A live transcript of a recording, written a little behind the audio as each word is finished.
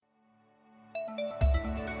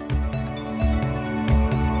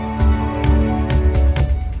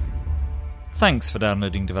Thanks for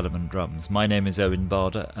downloading Development Drums. My name is Owen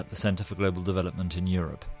Barder at the Centre for Global Development in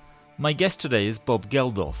Europe. My guest today is Bob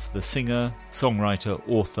Geldof, the singer, songwriter,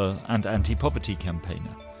 author and anti-poverty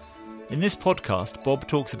campaigner. In this podcast, Bob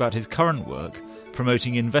talks about his current work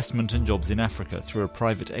promoting investment and jobs in Africa through a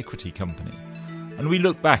private equity company. And we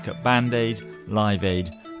look back at Band Aid, Live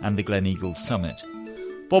Aid and the Gleneagles Summit.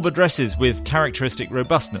 Bob addresses with characteristic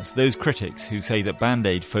robustness those critics who say that Band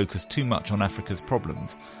Aid focused too much on Africa's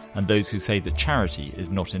problems and those who say that charity is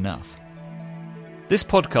not enough. This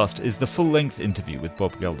podcast is the full-length interview with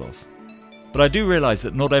Bob Geldof. But I do realise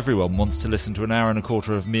that not everyone wants to listen to an hour and a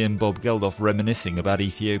quarter of me and Bob Geldof reminiscing about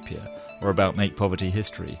Ethiopia or about Make Poverty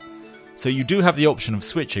history. So you do have the option of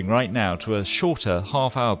switching right now to a shorter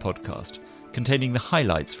half-hour podcast containing the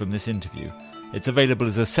highlights from this interview. It's available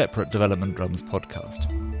as a separate Development Drums podcast.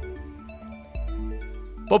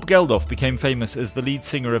 Bob Geldof became famous as the lead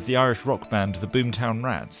singer of the Irish rock band the Boomtown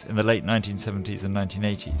Rats in the late 1970s and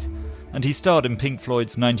 1980s, and he starred in Pink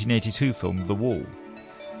Floyd's 1982 film The Wall.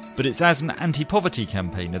 But it's as an anti-poverty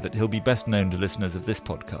campaigner that he'll be best known to listeners of this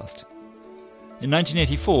podcast. In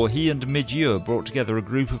 1984, he and Midge Ure brought together a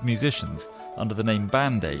group of musicians under the name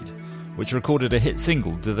Band Aid, which recorded a hit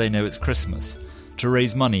single, Do They Know It's Christmas?, to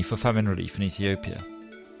raise money for famine relief in Ethiopia.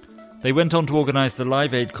 They went on to organise the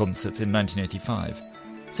Live Aid concerts in 1985.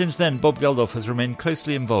 Since then, Bob Geldof has remained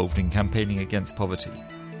closely involved in campaigning against poverty.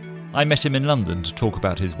 I met him in London to talk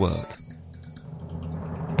about his work.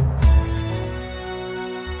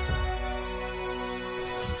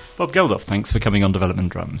 Bob Geldof, thanks for coming on Development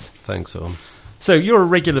Drums. Thanks, Owen. So you're a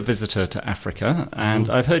regular visitor to Africa, and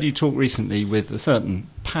I've heard you talk recently with a certain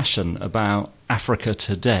passion about Africa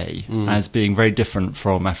today as being very different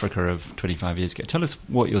from Africa of 25 years ago. Tell us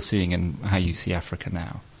what you're seeing and how you see Africa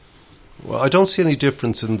now. Well, I don't see any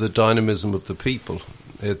difference in the dynamism of the people.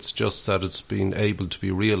 It's just that it's been able to be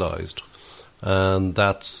realised, and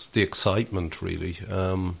that's the excitement, really.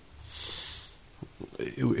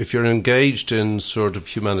 If you're engaged in sort of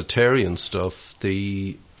humanitarian stuff,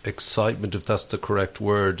 the excitement, if that's the correct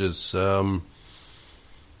word, is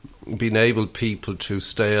being able people to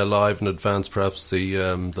stay alive and advance perhaps the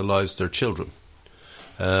lives of their children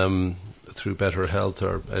through better health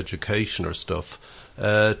or education or stuff.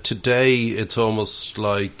 Today it's almost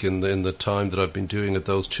like in the time that I've been doing it,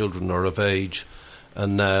 those children are of age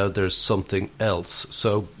and now there's something else.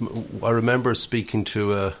 So I remember speaking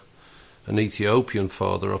to an Ethiopian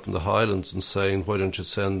father up in the Highlands and saying, why don't you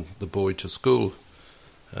send the boy to school?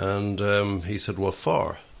 And he said, what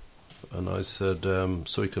for? And I said,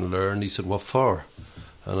 so he can learn. He said, what for?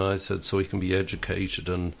 And I said, so he can be educated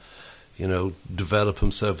and, you know, develop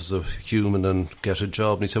himself as a human and get a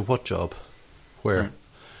job. And he said, what job? Where?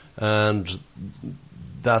 And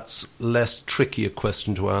that's less tricky a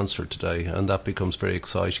question to answer today, and that becomes very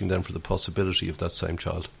exciting then for the possibility of that same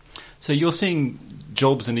child. So you're seeing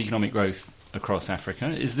jobs and economic growth across Africa.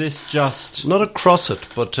 Is this just... Not across it,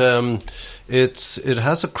 but it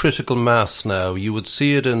has a critical mass now. You would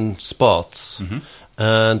see it in spots,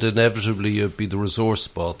 and inevitably it'd be the resource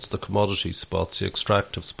spots, the commodity spots, the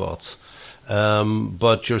extractive spots.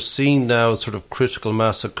 But you're seeing now sort of critical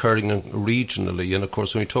mass occurring regionally, and of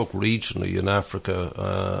course when we talk regionally in Africa,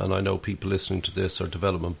 and I know people listening to this are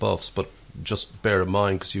development buffs, but just bear in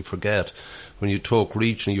mind, because you forget, when you talk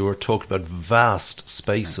regionally, you are talking about vast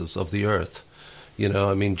spaces of the earth. You know,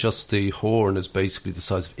 I mean, just the Horn is basically the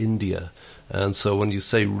size of India. And so when you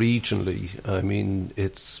say regionally, I mean,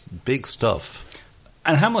 it's big stuff.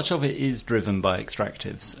 And how much of it is driven by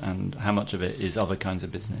extractives and how much of it is other kinds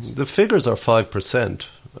of business? The figures are 25%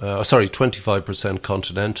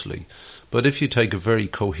 continentally. But if you take a very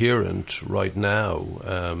coherent, right now,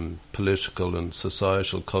 political and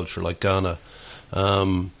societal culture like Ghana,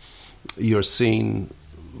 you're seeing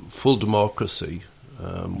full democracy,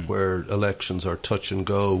 where elections are touch and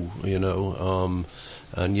go, you know,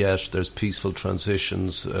 and yet there's peaceful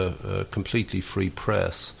transitions, completely free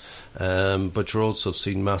press. But you're also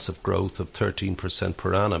seeing massive growth of 13%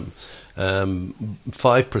 per annum.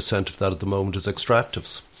 5% of that at the moment is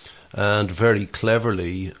extractives. And very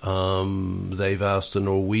cleverly, they've asked the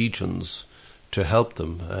Norwegians to help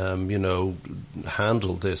them,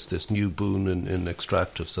 handle this new boon in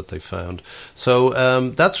extractives that they found. So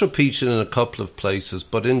that's repeated in a couple of places,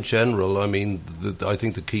 but in general, I mean, I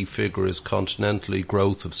think the key figure is continentally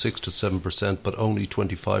growth of 6 to 7%, but only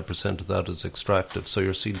 25% of that is extractive. So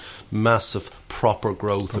you're seeing massive proper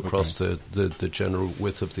growth across the general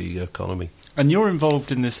width of the economy. And you're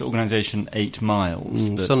involved in this organisation 8 Miles.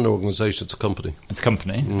 It's not an organisation, it's a company. It's a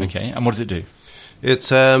company, okay. And what does it do?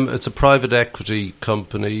 It's a private equity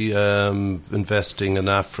company investing in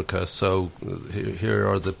Africa. So here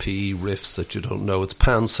are the PE riffs that you don't know. It's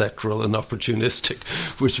pansectoral and opportunistic,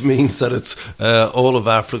 which means that it's all of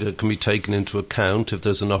Africa can be taken into account if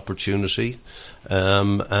there's an opportunity.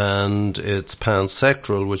 And it's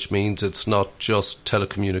pansectoral, which means it's not just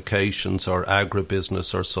telecommunications or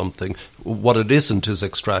agribusiness or something. What it isn't is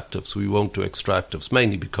extractives. We won't do extractives,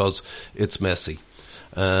 mainly because it's messy.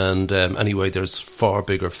 And anyway, there's far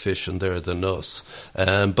bigger fish in there than us.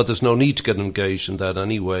 But there's no need to get engaged in that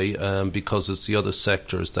anyway, because it's the other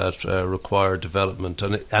sectors that require development,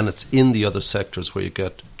 and it's in the other sectors where you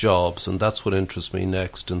get jobs, and that's what interests me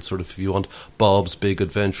next. And sort of, if you want Bob's big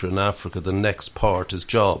adventure in Africa, the next part is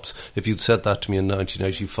jobs. If you'd said that to me in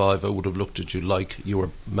 1985, I would have looked at you like you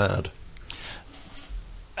were mad.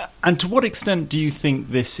 And to what extent do you think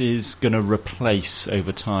this is going to replace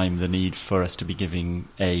over time the need for us to be giving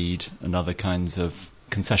aid and other kinds of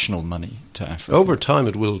concessional money to Africa? Over time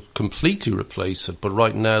it will completely replace it, but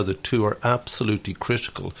right now the two are absolutely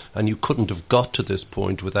critical, and you couldn't have got to this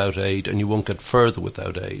point without aid, and you won't get further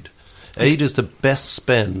without aid. Aid is the best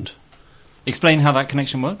spend. Explain how that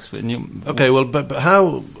connection works. Okay, well, but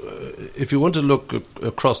how, if you want to look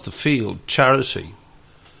across the field, charity,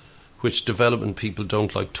 which development people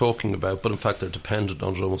don't like talking about, but in fact they're dependent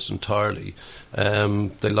on it almost entirely.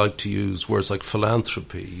 They like to use words like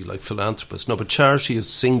philanthropy, like philanthropists. No, but charity is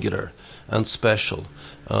singular and special,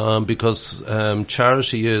 because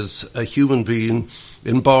charity is a human being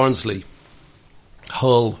in Barnsley,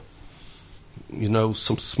 Hull,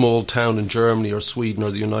 some small town in Germany or Sweden or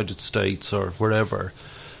the United States or wherever,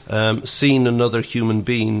 seeing another human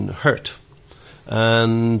being hurt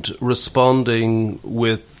and responding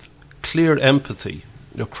with clear empathy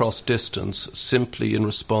across distance, simply in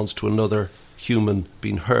response to another human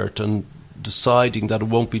being hurt, and deciding that it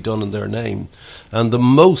won't be done in their name. And the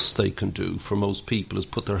most they can do for most people is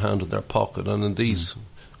put their hand in their pocket, and in these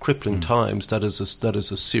crippling times that is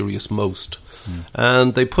a serious most.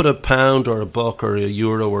 And they put £1 or £1 or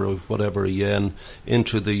 €1 or whatever, a yen,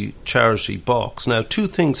 into the charity box. Now, two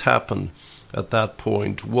things happen at that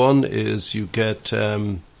point. One is you get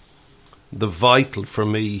the vital, for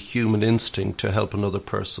me, human instinct to help another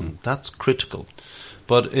person. That's critical.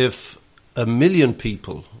 But if 1 million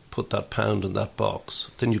people put that £1 in that box,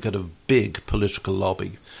 then you get a big political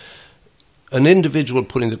lobby. An individual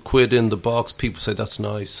putting the quid in the box, people say that's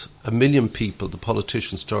nice. 1 million people, the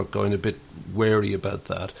politicians start going a bit wary about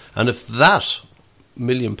that. And if that £1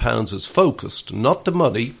 million is focused, not the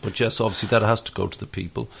money, but yes, obviously that has to go to the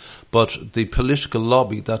people, but the political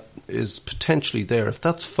lobby that is potentially there, if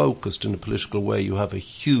that's focused in a political way, you have a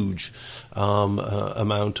huge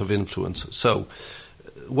amount of influence. So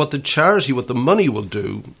what the money will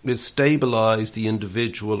do is stabilise the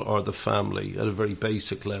individual or the family at a very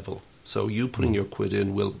basic level. So you putting your quid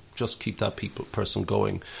in will just keep that person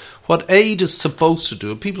going. What aid is supposed to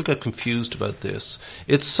do, and people get confused about this,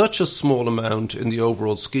 it's such a small amount in the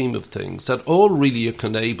overall scheme of things that all really it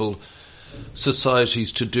can enable societies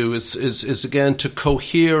to do is again to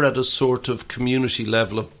cohere at a sort of community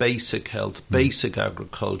level of basic health, basic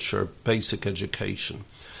agriculture, basic education.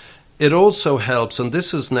 It also helps, and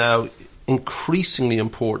this is now increasingly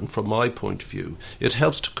important from my point of view, it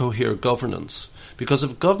helps to cohere governance. Because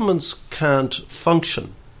if governments can't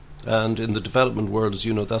function, and in the development world, as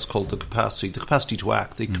you know, that's called the capacity to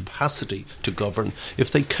act, the capacity to govern. If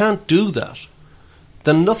they can't do that,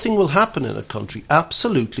 then nothing will happen in a country,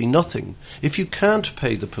 absolutely nothing. If you can't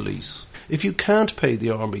pay the police, if you can't pay the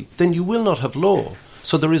army, then you will not have law.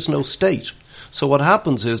 So there is no state. So what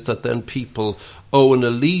happens is that then people owe an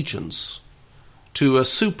allegiance to a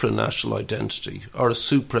supranational identity or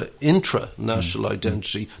a intra-national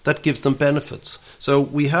identity that gives them benefits. So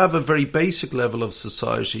we have a very basic level of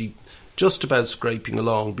society just about scraping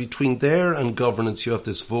along. Between there and governance you have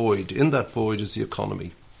this void. In that void is the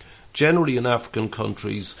economy. Generally in African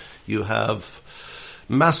countries you have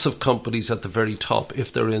massive companies at the very top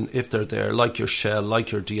if they're there, like your Shell,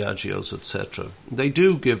 like your Diageos, etc. They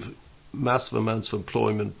do give massive amounts of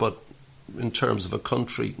employment, but in terms of a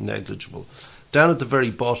country, negligible. Down at the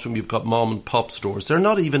very bottom, you've got mom and pop stores. They're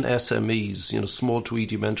not even SMEs, small to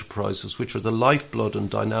medium enterprises, which are the lifeblood and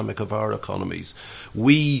dynamic of our economies.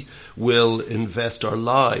 We will invest our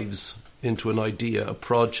lives into an idea, a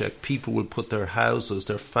project. People will put their houses,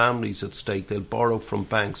 their families at stake. They'll borrow from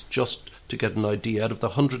banks just to get an idea. Out of the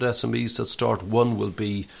 100 SMEs that start, one will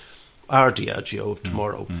be our Diageo of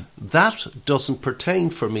tomorrow. That doesn't pertain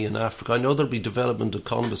for me in Africa. I know there'll be development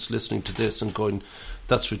economists listening to this and going,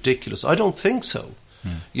 that's ridiculous. I don't think so.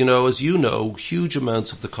 You know, as you know, huge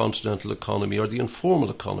amounts of the continental economy are the informal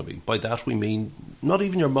economy. By that we mean not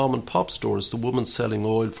even your mom and pop stores. The woman selling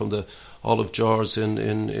oil from the olive jars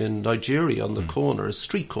in Nigeria on the corner is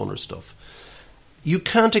street corner stuff. You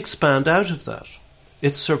can't expand out of that.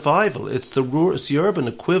 It's survival. It's the urban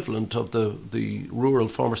equivalent of the rural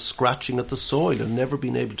farmer scratching at the soil and never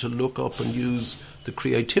being able to look up and use the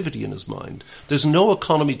creativity in his mind. There's no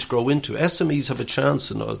economy to grow into. SMEs have a chance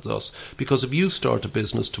in us because if you start a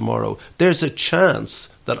business tomorrow, there's a chance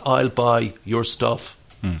that I'll buy your stuff.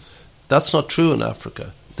 That's not true in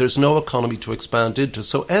Africa. There's no economy to expand into.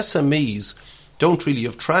 So SMEs don't really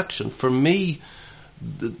have traction. For me,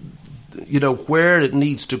 where it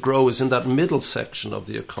needs to grow is in that middle section of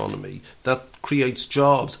the economy that creates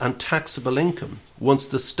jobs and taxable income. Once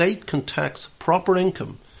the state can tax proper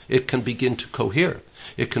income, it can begin to cohere.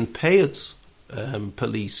 It can pay its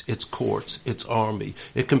police, its courts, its army.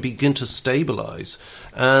 It can begin to stabilise.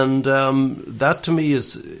 And that to me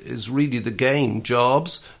is really the game.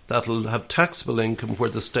 Jobs that'll have taxable income where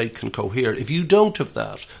the state can cohere. If you don't have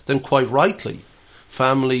that, then quite rightly,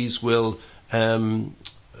 families will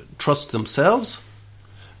trust themselves.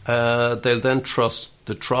 They'll then trust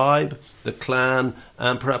the tribe, the clan,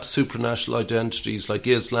 and perhaps supranational identities like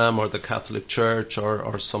Islam or the Catholic Church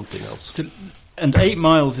or something else. So, and 8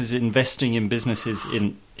 Miles is investing in businesses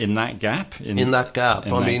in that gap? In that gap.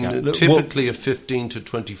 Typically a 15 to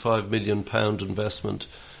 25 million pound investment.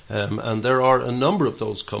 And there are a number of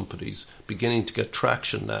those companies beginning to get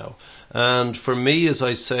traction now. And for me, as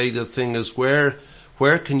I say, the thing is where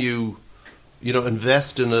can you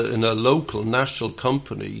invest in a local, national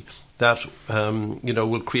company that,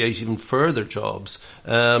 will create even further jobs,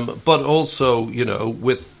 but also,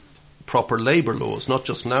 with proper labour laws, not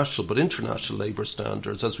just national but international labour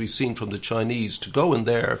standards, as we've seen from the Chinese. To go in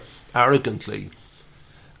there arrogantly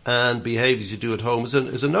and behave as you do at home is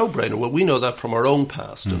a no-brainer. Well, we know that from our own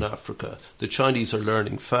past in Africa. The Chinese are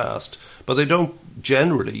learning fast, but they don't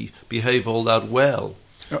generally behave all that well.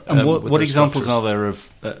 And what examples are there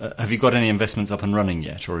of? Have you got any investments up and running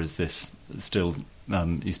yet, or is this still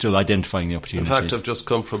you're still identifying the opportunities? In fact, I've just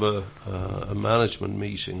come from a management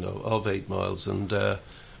meeting of 8 Miles, and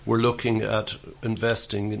we're looking at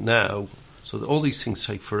investing now. So all these things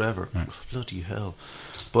take forever. Bloody hell!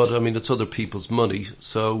 But it's other people's money.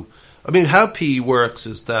 So how PE works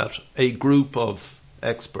is that a group of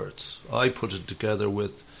experts. I put it together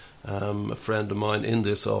with a friend of mine in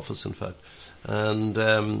this office, in fact. And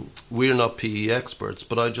we're not PE experts,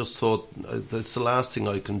 but I just thought that's the last thing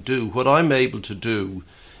I can do. What I'm able to do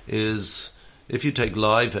is, if you take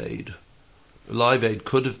Live Aid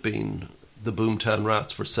could have been the Boomtown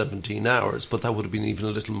Rats for 17 hours, but that would have been even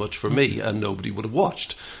a little much for me, and nobody would have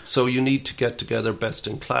watched. So you need to get together best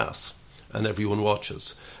in class, and everyone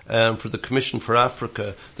watches. For the Commission for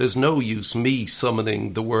Africa, there's no use me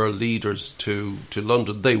summoning the world leaders to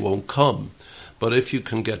London. They won't come. But if you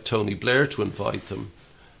can get Tony Blair to invite them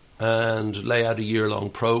and lay out a year-long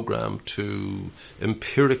programme to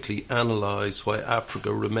empirically analyse why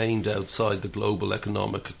Africa remained outside the global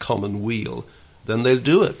economic commonweal, then they'll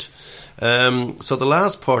do it. So the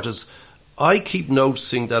last part is, I keep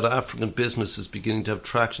noticing that African business is beginning to have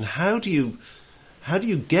traction. How do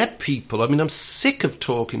you get people? I'm sick of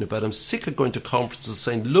talking about it. I'm sick of going to conferences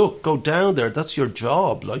saying, look, go down there. That's your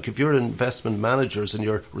job. Like, if you're investment managers and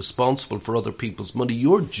you're responsible for other people's money,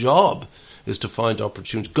 your job is to find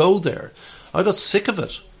opportunities. Go there. I got sick of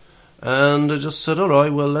it. And I just said, all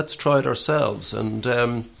right, well, let's try it ourselves.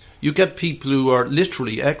 And you get people who are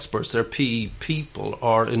literally experts. They're PE people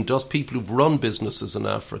or people who've run businesses in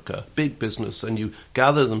Africa, big business, and you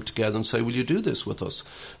gather them together and say, will you do this with us?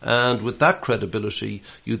 And with that credibility,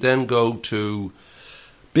 you then go to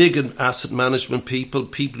big asset management people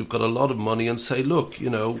who've got a lot of money, and say, look,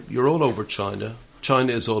 you're all over China.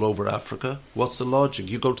 China is all over Africa. What's the logic?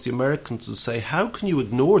 You go to the Americans and say, how can you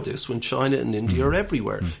ignore this when China and India are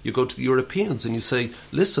everywhere? You go to the Europeans and you say,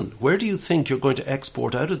 listen, where do you think you're going to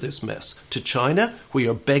export out of this mess? To China, where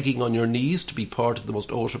you're begging on your knees to be part of the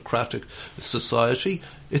most autocratic society?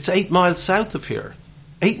 It's 8 miles south of here.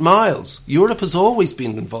 8 miles. Europe has always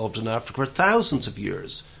been involved in Africa for thousands of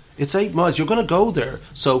years. It's 8 miles. You're going to go there.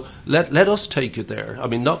 So let us take you there.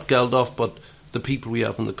 Not Geldof, but the people we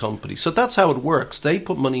have in the company. So that's how it works. They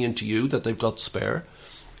put money into you that they've got spare,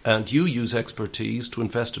 and you use expertise to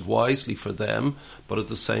invest it wisely for them, but at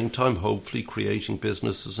the same time hopefully creating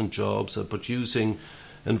businesses and jobs, but using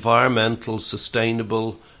environmental,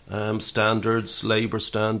 sustainable standards, labour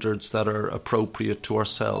standards that are appropriate to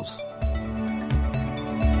ourselves.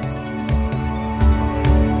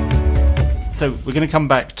 So we're going to come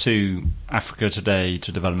back to Africa today,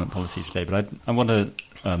 to development policy today, but I want to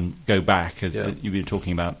go back, as you were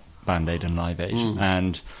talking about Band-Aid and Live Aid,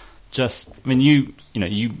 and just, I mean, you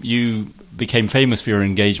became famous for your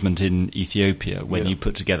engagement in Ethiopia when you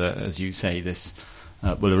put together, as you say, this,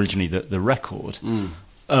 originally the record.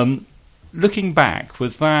 Looking back,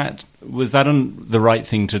 was that the right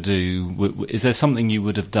thing to do? Is there something you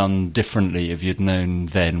would have done differently if you'd known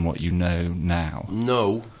then what you know now?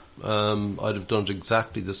 No. I'd have done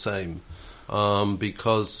exactly the same,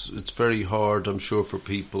 because it's very hard, I'm sure, for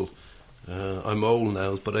people. I'm old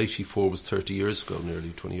now, but 84 was 30 years ago,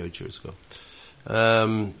 nearly 28 years ago.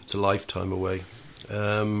 It's a lifetime away.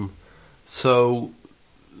 So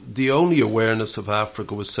the only awareness of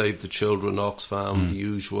Africa was Save the Children, Oxfam, the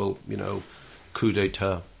usual, coup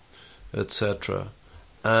d'etat, etc.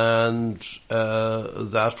 And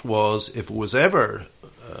that was, if it was ever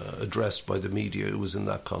addressed by the media, it was in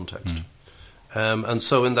that context. And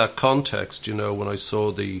so in that context, when I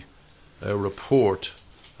saw the report,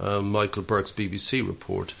 Michael Burke's BBC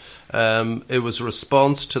report, it was a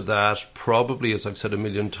response to that, probably, as I've said a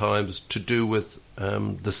million times, to do with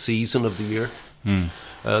the season of the year,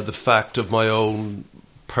 the fact of my own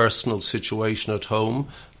personal situation at home,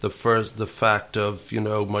 the fact of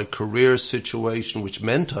my career situation, which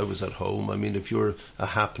meant I was at home. I mean, if you're a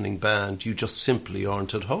happening band, you just simply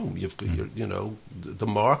aren't at home. The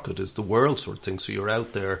market is the world sort of thing. So you're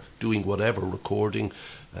out there doing whatever, recording,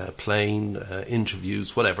 playing,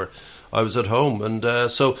 interviews, whatever. I was at home, and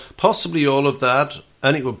so possibly all of that.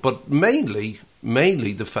 Anyway, but mainly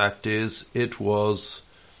the fact is it was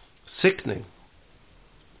sickening.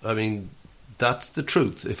 I mean, that's the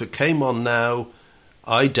truth. If it came on now,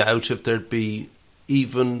 I doubt if there'd be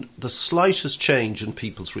even the slightest change in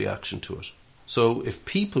people's reaction to it. So if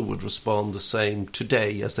people would respond the same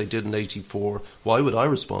today as they did in 84, why would I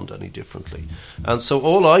respond any differently? And so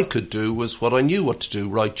all I could do was what I knew what to do,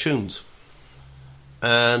 write tunes.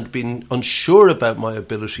 And being unsure about my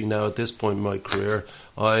ability now at this point in my career,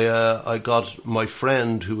 I got my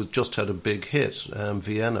friend who had just had a big hit,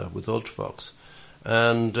 Vienna, with Ultravox.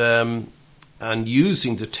 And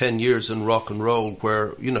using the 10 years in rock and roll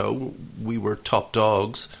where, we were top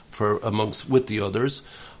dogs with the others,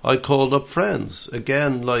 I called up friends.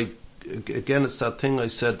 Again, it's that thing I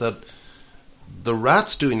said that the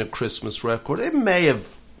Rats doing a Christmas record, it may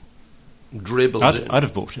have dribbled in. I'd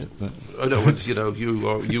have bought it. But. I know,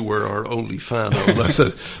 you were our only fan.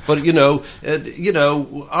 But,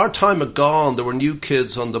 our time had gone. There were new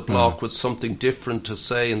kids on the block with something different to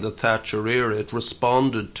say in the Thatcher era. It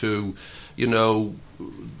responded to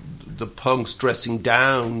the punks dressing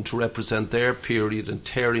down to represent their period and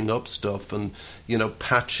tearing up stuff and,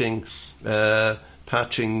 patching the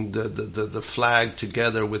flag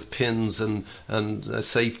together with pins and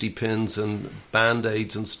safety pins and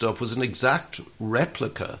Band-Aids and stuff was an exact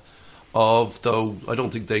replica of, though I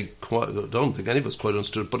don't think any of us quite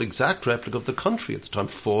understood, but exact replica of the country at the time,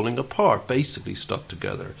 falling apart, basically stuck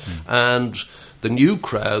together. And the new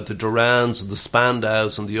crowd, the Durans and the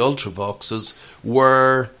Spandaus and the Ultravoxes,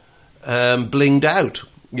 were blinged out.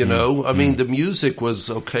 I mean, the music was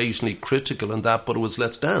occasionally critical and that, but it was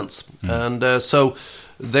Let's Dance. And so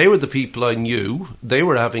they were the people I knew. They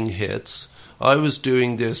were having hits. I was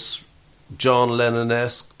doing this John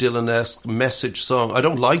Lennon-esque, Dylan-esque message song. I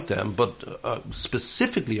don't like them, but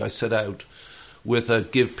specifically I set out with a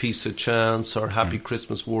Give Peace a Chance or Happy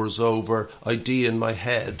Christmas, War's Over idea in my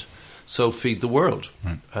head. So Feed the World.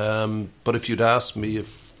 But if you'd asked me if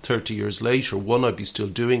 30 years later, I'd be still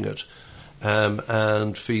doing it.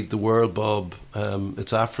 And Feed the World, Bob,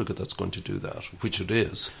 it's Africa that's going to do that, which it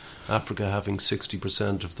is. Africa having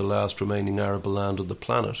 60% of the last remaining arable land on the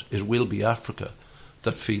planet. It will be Africa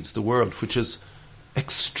that feeds the world, which is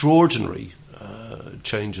extraordinary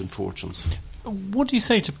change in fortunes. What do you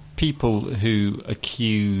say to people who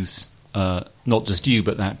accuse not just you,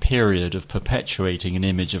 but that period of perpetuating an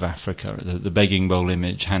image of Africa, the begging bowl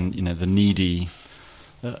image, and the needy,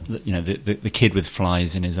 the kid with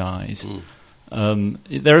flies in his eyes?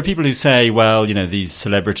 There are people who say, well, these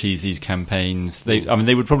celebrities, these campaigns,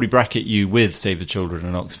 they would probably bracket you with Save the Children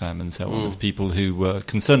and Oxfam and so on as people who were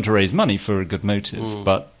concerned to raise money for a good motive,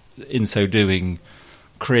 but in so doing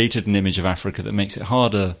created an image of Africa that makes it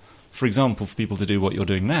harder, for example, for people to do what you're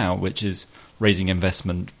doing now, which is raising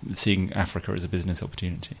investment, seeing Africa as a business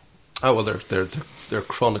opportunity. Oh, well, they're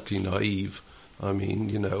chronically naive. I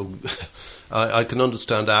mean, I can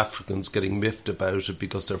understand Africans getting miffed about it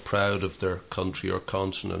because they're proud of their country or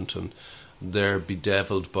continent, and they're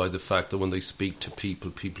bedeviled by the fact that when they speak to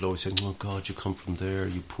people always say, "Oh God, you come from there,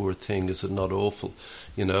 you poor thing, is it not awful?"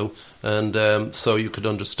 You know, and so you could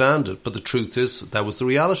understand it. But the truth is, that was the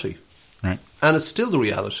reality. Right. And it's still the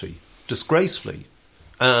reality, disgracefully.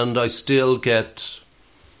 And I still get,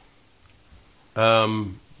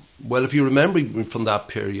 well, if you remember from that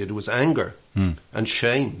period, it was anger and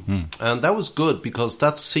shame. And that was good, because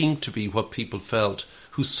that seemed to be what people felt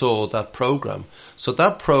who saw that programme. So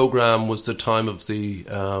that programme was the time of the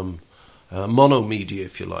monomedia,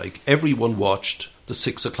 if you like. Everyone watched the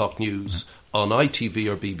 6 o'clock news on ITV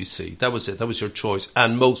or BBC. That was it. That was your choice.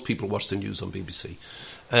 And most people watched the news on BBC.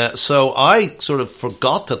 So I sort of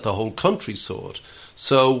forgot that the whole country saw it.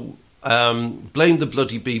 So blame the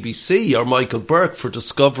bloody BBC or Michael Burke for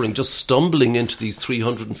discovering, just stumbling into these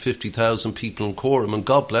 350,000 people in Quorum, and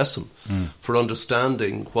God bless him for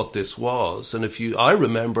understanding what this was. And I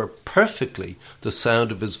remember perfectly the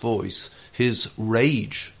sound of his voice, his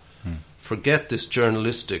rage. Forget this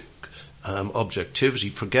journalistic objectivity.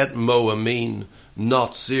 Forget Mo Amin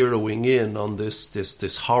not zeroing in on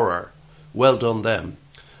this horror. Well done them.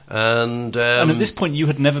 And at this point, you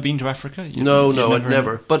had never been to Africa? No, I'd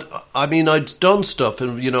never. But I mean, I'd done stuff,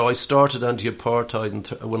 and I started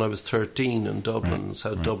anti-apartheid when I was 13 in Dublin, in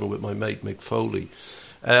South Dublin, with my mate Mick Foley.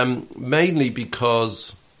 Mainly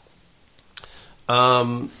because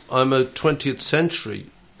I'm a 20th century,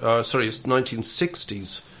 a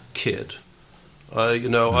 1960s kid.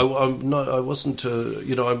 I'm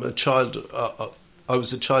a child. I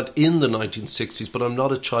was a child in the 1960s, but I'm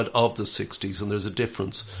not a child of the 60s, and there's a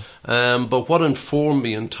difference. But what informed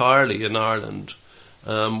me entirely in Ireland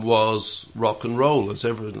was rock and roll, as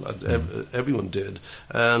everyone did.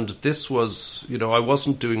 And this was, I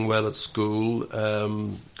wasn't doing well at school. I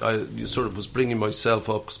sort of was bringing myself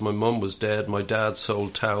up because my mum was dead. My dad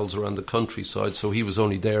sold towels around the countryside, so he was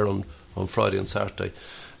only there on Friday and Saturday.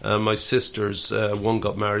 My sisters, one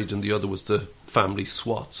got married and the other was the family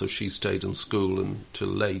SWAT, so she stayed in school until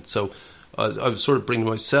late. So I was sort of bringing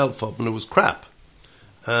myself up, and it was crap.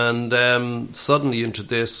 And suddenly into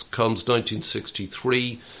this comes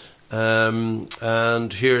 1963,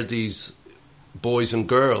 and here these boys and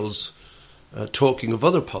girls talking of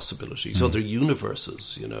other possibilities, other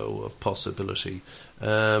universes, of possibility.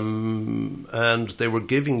 And they were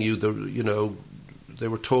giving you they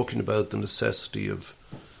were talking about the necessity of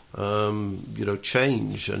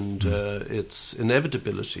change and its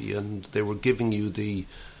inevitability, and they were giving you the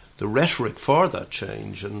rhetoric for that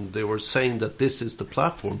change, and they were saying that this is the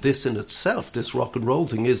platform. This in itself, this rock and roll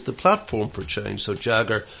thing, is the platform for change. So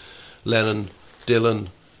Jagger, Lennon, Dylan,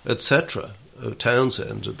 etc.,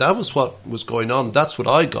 Townsend. That was what was going on. That's what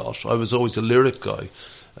I got. I was always a lyric guy,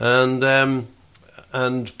 and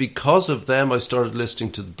because of them, I started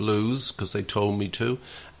listening to the blues because they told me to.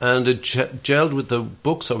 And it gelled with the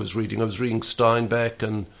books I was reading. I was reading Steinbeck,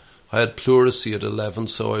 and I had pleurisy at 11,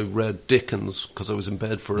 so I read Dickens because I was in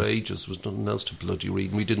bed for ages. There was nothing else to bloody read,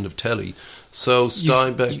 and we didn't have telly. So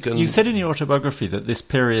Steinbeck You said in your autobiography that this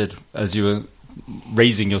period, as you were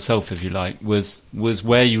raising yourself, if you like, was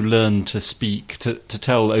where you learned to speak, to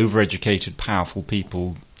tell overeducated, powerful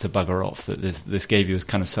people to bugger off, that this gave you a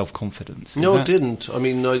kind of self-confidence. No, it didn't. I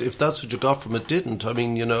mean, if that's what you got from it, didn't. I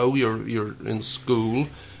mean, you're in school.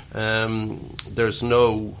 There's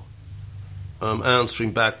no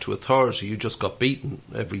answering back to authority. You just got beaten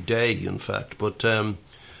every day, in fact. But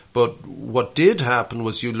what did happen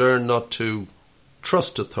was you learned not to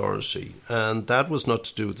trust authority, and that was not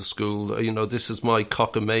to do with the school. This is my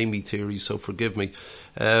cockamamie theory, so forgive me.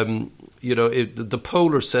 The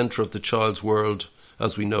polar centre of the child's world,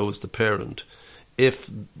 as we know, is the parent. If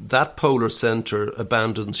that polar centre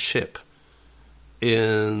abandons ship,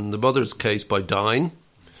 in the mother's case by dying,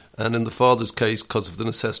 and in the father's case because of the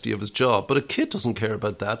necessity of his job. But a kid doesn't care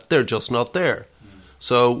about that. They're just not there.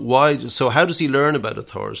 So how does he learn about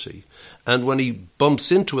authority? And when he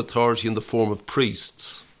bumps into authority in the form of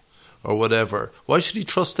priests or whatever, why should he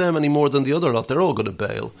trust them any more than the other lot? They're all going to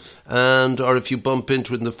bail. Or if you bump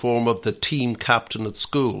into it in the form of the team captain at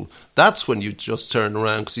school, that's when you just turn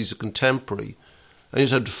around because he's a contemporary. And you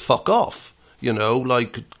just have to fuck off.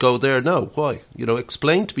 Go there, no, why?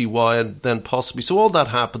 Explain to me why, and then possibly. So all that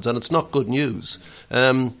happens, and it's not good news.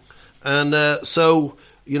 So,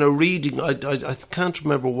 reading, I can't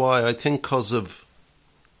remember why. I think because of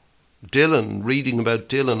Dylan, reading about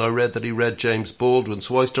Dylan, I read that he read James Baldwin.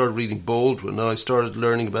 So I started reading Baldwin, and I started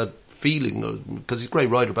learning about feeling, because he's a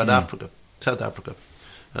great writer about Africa, South Africa.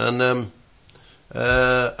 And then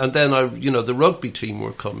the rugby team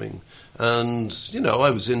were coming. And, I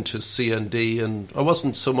was into CND, and I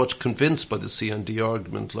wasn't so much convinced by the CND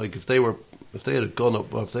argument. Like, if they were if they had a gun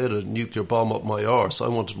up, or if they had a nuclear bomb up my arse, I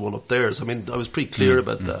wanted one up theirs. I mean, I was pretty clear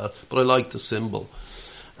about that, but I liked the symbol.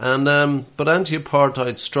 And but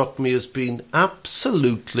anti-apartheid struck me as being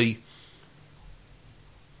absolutely,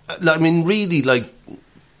 I mean, really like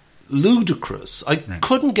ludicrous. I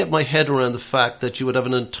couldn't get my head around the fact that you would have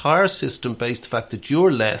an entire system based on the fact that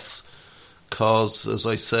you're less because, as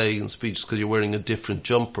I say in speeches, because you're wearing a different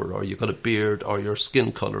jumper or you've got a beard or your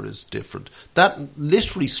skin colour is different. That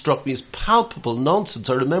literally struck me as palpable nonsense.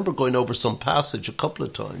 I remember going over some passage a couple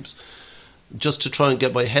of times just to try and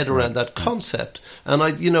get my head around that concept. And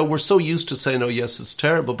we're so used to saying, oh yes, it's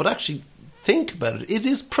terrible, but actually think about it. It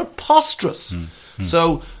is preposterous.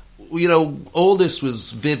 So, all this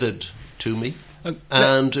was vivid to me,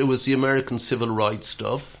 and it was the American civil rights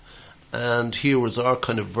stuff. And here was our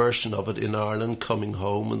kind of version of it in Ireland coming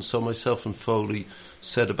home. And so myself and Foley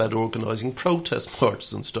said about organising protest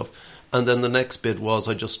marches and stuff. And then the next bit was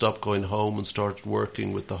I just stopped going home and started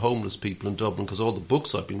working with the homeless people in Dublin, because all the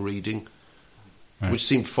books I've been reading, which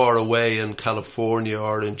seemed far away in California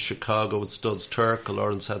or in Chicago with Studs Terkel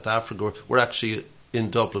or in South Africa, were actually in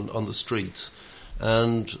Dublin on the streets.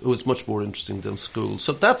 And it was much more interesting than school.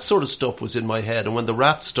 So that sort of stuff was in my head. And when the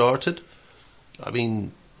Rats started, I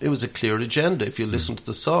mean, it was a clear agenda. If you listen to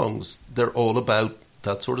the songs, they're all about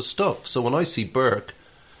that sort of stuff. So when I see Burke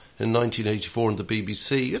in 1984 on the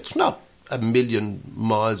BBC, it's not a million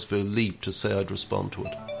miles of a leap to say I'd respond to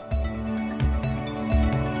it.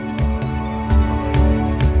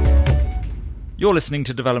 You're listening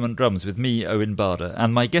to Development Drums with me, Owen Barder,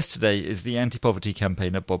 and my guest today is the anti-poverty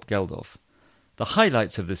campaigner Bob Geldof. The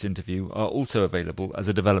highlights of this interview are also available as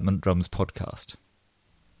a Development Drums podcast.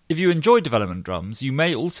 If you enjoy Development Drums, you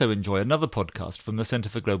may also enjoy another podcast from the Centre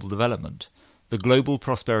for Global Development, the Global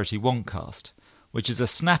Prosperity Woncast, which is a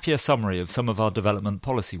snappier summary of some of our development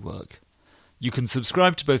policy work. You can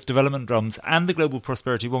subscribe to both Development Drums and the Global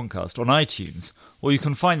Prosperity Woncast on iTunes, or you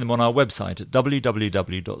can find them on our website at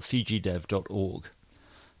www.cgdev.org.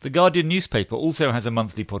 The Guardian newspaper also has a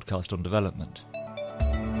monthly podcast on development.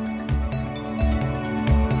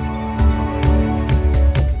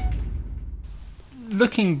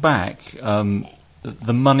 Looking back,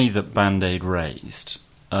 the money that Band-Aid raised,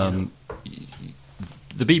 the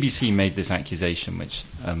BBC made this accusation, which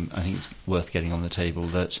I think is worth getting on the table,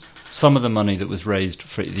 that some of the money that was raised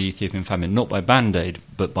for the Ethiopian famine, not by Band-Aid,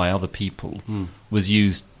 but by other people, was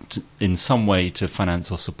used in some way to finance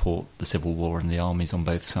or support the civil war and the armies on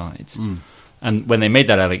both sides. And when they made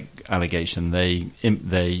that allegation, they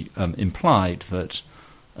implied that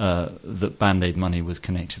that Band-Aid money was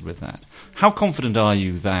connected with that. How confident are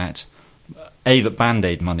you that, A, that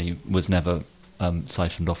Band-Aid money was never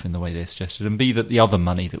siphoned off in the way they suggested, and B, that the other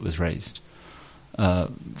money that was raised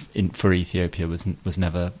for Ethiopia was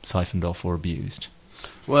never siphoned off or abused?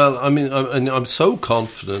 Well, I mean, I'm so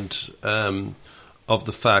confident of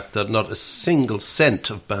the fact that not a single cent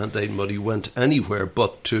of Band-Aid money went anywhere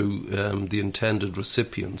but to the intended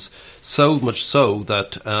recipients. So much so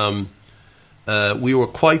that we were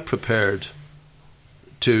quite prepared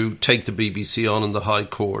to take the BBC on in the High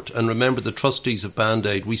Court. And remember, the trustees of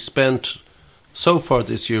Band-Aid, so far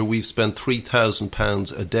this year, we've spent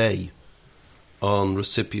 £3,000 a day on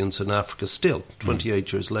recipients in Africa still,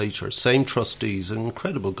 28 years later. Same trustees,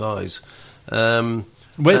 incredible guys.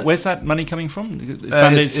 Where's that money coming from?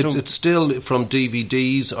 It's still from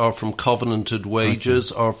DVDs or from covenanted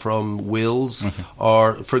wages or from wills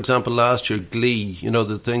or, for example, last year, Glee,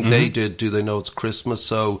 the thing they did, Do They Know It's Christmas?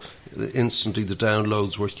 So instantly the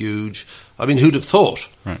downloads were huge. I mean, who'd have thought?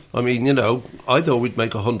 Right. I mean, I thought we'd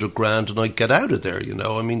make $100,000 and I'd get out of there,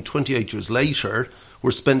 I mean, 28 years later,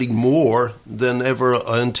 we're spending more than ever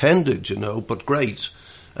I intended, but great.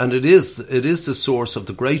 And it is the source of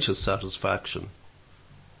the greatest satisfaction.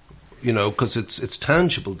 Because it's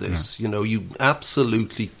tangible, this. Yeah. You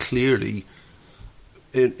absolutely clearly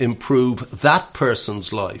improve that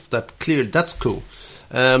person's life. That's cool.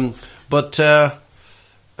 But the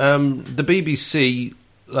BBC,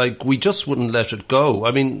 we just wouldn't let it go.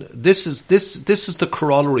 I mean, this is the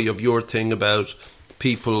corollary of your thing about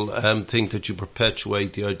people think that you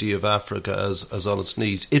perpetuate the idea of Africa as on its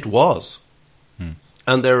knees. It was.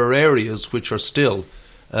 And there are areas which are still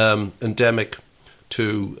endemic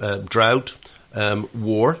to drought,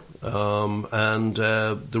 war, and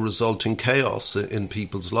the resulting chaos in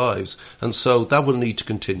people's lives. And so that will need to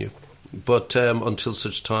continue. But until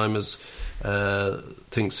such time as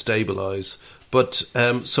things stabilise. But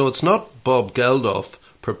so it's not Bob Geldof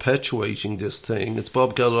perpetuating this thing, it's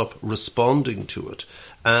Bob Geldof responding to it.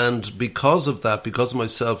 And because of that, because of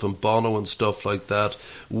myself and Bono and stuff like that,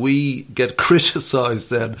 we get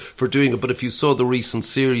criticised then for doing it. But if you saw the recent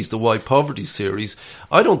series, the Why Poverty series,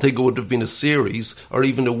 I don't think it would have been a series or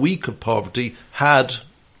even a week of poverty had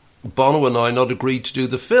Bono and I not agreed to do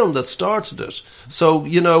the film that started it. So,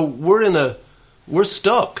 you know, we're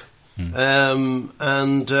stuck. The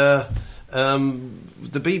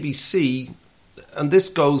BBC, and this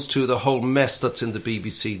goes to the whole mess that's in the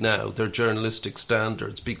BBC now, their journalistic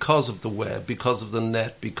standards, because of the web, because of the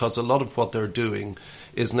net, because a lot of what they're doing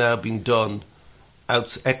is now being done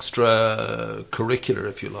extra curricular,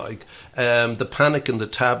 if you like. The panic in the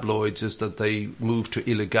tabloids is that they move to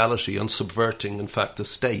illegality and subverting, in fact, the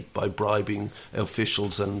state by bribing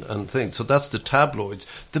officials and things. So that's the tabloids.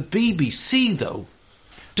 The BBC, though,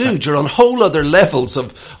 dude, you're on whole other levels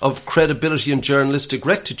of credibility and journalistic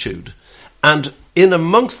rectitude. And in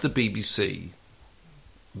amongst the BBC,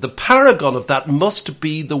 the paragon of that must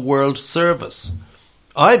be the World Service.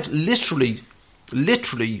 I've literally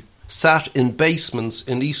sat in basements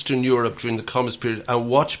in Eastern Europe during the communist period and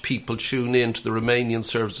watched people tune in to the Romanian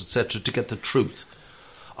service, etc., to get the truth.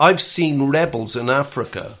 I've seen rebels in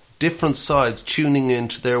Africa, different sides, tuning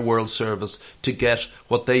into their World Service to get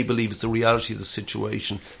what they believe is the reality of the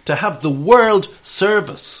situation. To have the World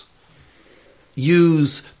Service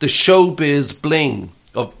use the showbiz bling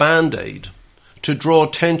of Band-Aid to draw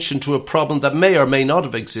attention to a problem that may or may not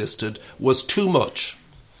have existed was too much.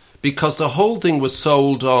 Because the whole thing was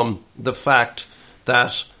sold on the fact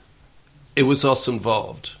that it was us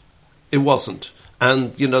involved. It wasn't.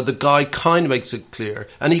 And, you know, the guy kind of makes it clear.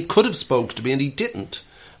 And he could have spoke to me and he didn't.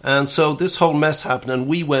 And so this whole mess happened and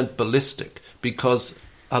we went ballistic because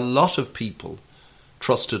a lot of people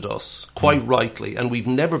trusted us, quite rightly, and we've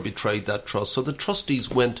never betrayed that trust. So the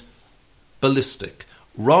trustees went ballistic.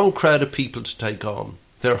 Wrong crowd of people to take on.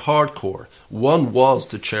 They're hardcore. One was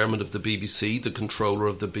the chairman of the BBC, the controller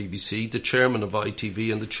of the BBC, the chairman of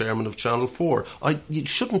ITV and the chairman of Channel 4. You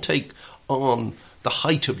shouldn't take on the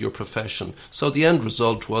height of your profession. So the end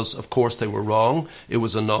result was, of course, they were wrong. It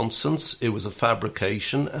was a nonsense. It was a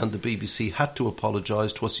fabrication. And the BBC had to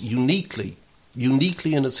apologise to us uniquely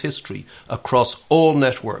in its history across all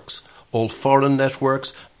networks, all foreign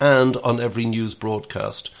networks and on every news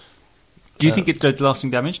broadcast. Do you think it did lasting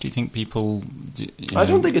damage? Do you think people... I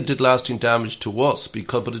don't think it did lasting damage to us,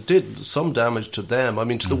 but it did some damage to them. I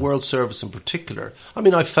mean, to the World Service in particular. I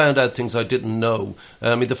mean, I found out things I didn't know.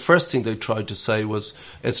 I mean, the first thing they tried to say was,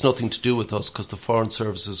 it's nothing to do with us because the Foreign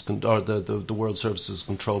Services, or the World Service is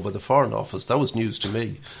controlled by the Foreign Office. That was news to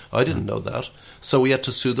me. I didn't know that. So we had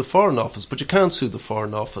to sue the Foreign Office, but you can't sue the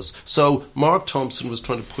Foreign Office. So Mark Thompson was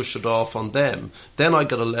trying to push it off on them. Then I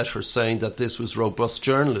got a letter saying that this was robust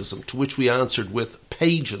journalism, to which we answered with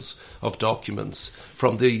pages of documents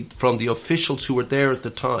from the officials who were there at the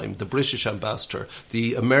time, the British ambassador,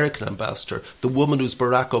 the American ambassador, the woman who's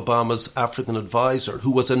Barack Obama's African advisor,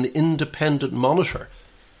 who was an independent monitor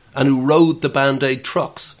and who rode the Band-Aid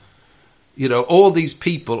trucks. You know, all these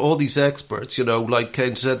people, all these experts, you know, like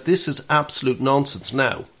Kane said, this is absolute nonsense.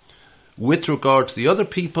 Now, with regard to the other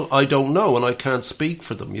people, I don't know, and I can't speak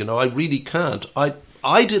for them. You know, I really can't. I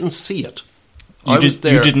didn't see it. You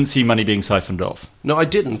didn't see money being siphoned off? No, I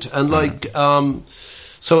didn't. And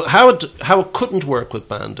so how it couldn't work with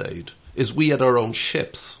Band-Aid is we had our own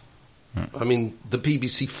ships. I mean, the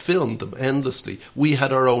BBC filmed them endlessly. We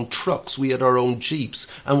had our own trucks. We had our own jeeps.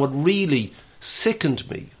 And what really sickened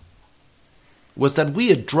me was that we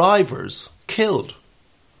had drivers killed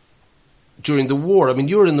during the war. I mean,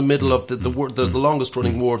 you were in the middle of the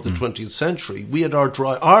longest-running war of the 20th century. We had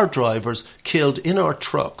our drivers killed in our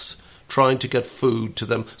trucks trying to get food to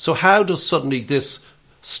them. So how does suddenly this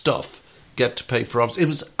stuff get to pay for arms? It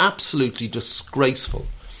was absolutely disgraceful.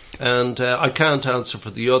 And I can't answer for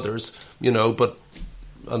the others, you know, but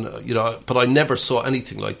I never saw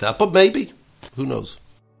anything like that. But maybe, who knows?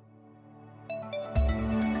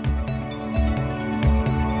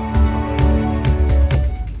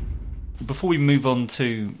 Before we move on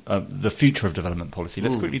to the future of development policy,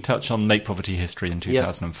 let's quickly touch on Make Poverty History in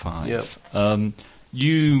 2005. Yeah.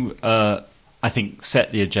 You, I think,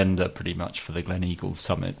 set the agenda pretty much for the Gleneagles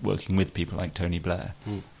Summit, working with people like Tony Blair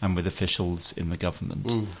and with officials in the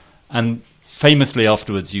government. And famously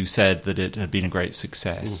afterwards you said that it had been a great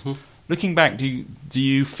success. Looking back, do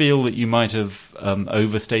you feel that you might have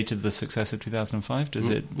overstated the success of 2005? Does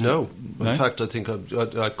it? No. In fact, I think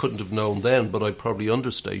I couldn't have known then, but I probably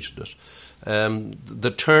understated it.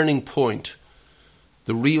 The turning point,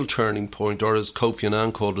 the real turning point, or as Kofi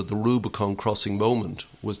Annan called it, the Rubicon crossing moment,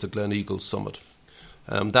 was the Gleneagles Summit.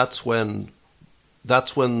 That's when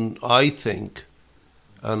I think,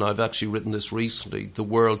 and I've actually written this recently, the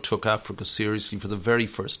world took Africa seriously for the very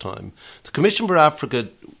first time. The Commission for Africa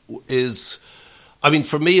is, I mean,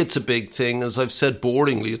 for me it's a big thing. As I've said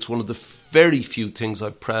boringly, it's one of the very few things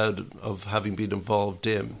I'm proud of having been involved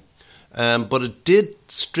in. But it did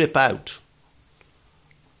strip out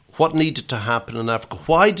what needed to happen in Africa.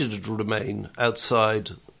 Why did it remain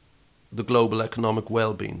outside the global economic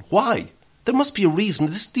well-being? Why? There must be a reason.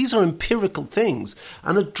 These are empirical things.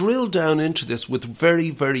 And it drilled down into this with very,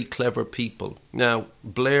 very clever people. Now,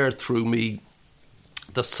 Blair threw me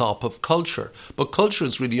the sop of culture. But culture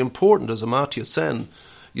is really important, as Amartya Sen,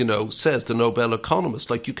 says, the Nobel economist.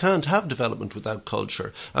 Like, you can't have development without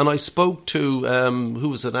culture. And I spoke to, who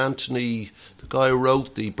was it, Anthony, the guy who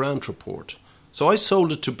wrote the Brandt report. So I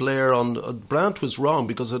sold it to Blair on, Brandt was wrong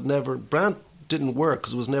because Brandt didn't work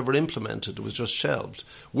because it was never implemented. It was just shelved.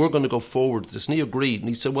 We're going to go forward with this. And he agreed. And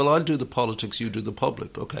he said, well, I'll do the politics, you do the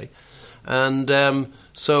public. Okay. And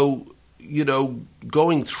so,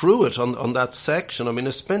 going through it on that section, I mean,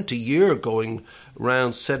 I spent a year going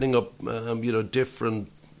around setting up, different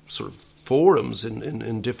sort of forums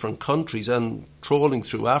in different countries and trawling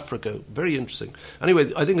through Africa. Very interesting. Anyway,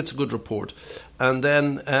 I think it's a good report. And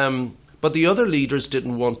then... but the other leaders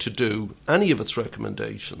didn't want to do any of its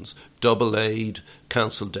recommendations. Double aid,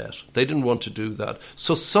 cancel debt. They didn't want to do that.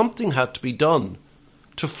 So something had to be done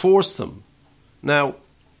to force them. Now,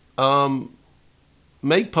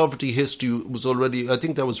 Make Poverty History was already, I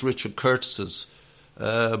think that was Richard Curtis's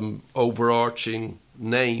overarching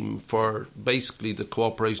name for basically the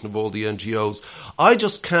cooperation of all the NGOs. I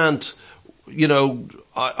just can't,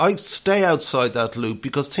 I stay outside that loop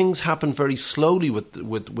because things happen very slowly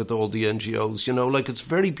with all the NGOs. Like it's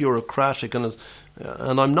very bureaucratic, and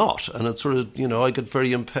I'm not, and it's sort of I get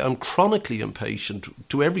I'm chronically impatient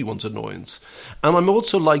to everyone's annoyance, and I'm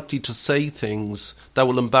also likely to say things that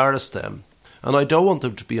will embarrass them, and I don't want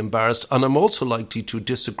them to be embarrassed, and I'm also likely to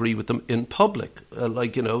disagree with them in public,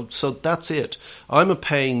 So that's it. I'm a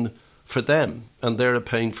pain for them, and they're a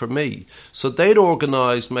pain for me. So they'd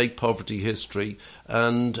organised Make Poverty History,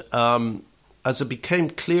 and as it became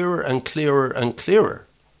clearer and clearer and clearer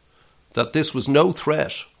that this was no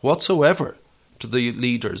threat whatsoever to the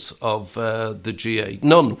leaders of the G8,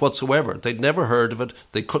 none whatsoever. They'd never heard of it.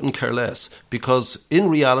 They couldn't care less, because in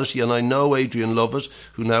reality, and I know Adrian Lovett,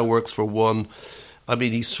 who now works for One, I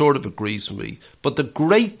mean, he sort of agrees with me. But the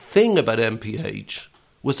great thing about MPH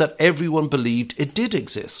was that everyone believed it did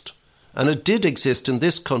exist. And it did exist in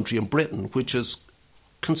this country, in Britain, which is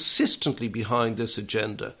consistently behind this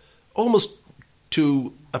agenda, almost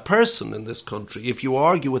to a person in this country. If you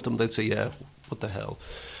argue with them, they'd say, yeah, what the hell?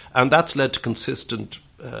 And that's led to consistent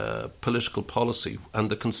political policy,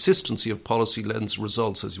 and the consistency of policy lends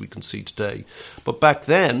results, as we can see today. But back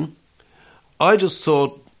then, I just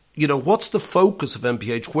thought, what's the focus of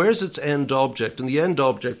MPH? Where's its end object? And the end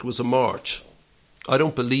object was a march. I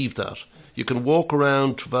don't believe that. You can walk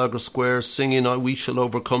around Trafalgar Square singing, "We shall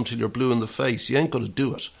overcome till you're blue in the face." You ain't going to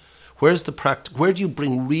do it. Where's the where do you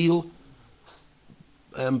bring real,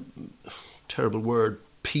 terrible word,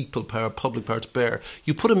 people power, public power to bear?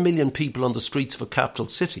 You put 1 million people on the streets of a capital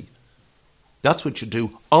city. That's what you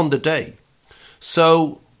do on the day.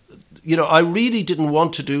 So, I really didn't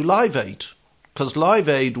want to do Live Aid, because Live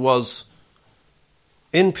Aid was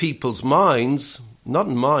in people's minds, not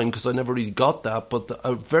in mine, because I never really got that, but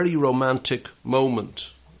a very romantic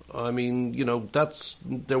moment. I mean,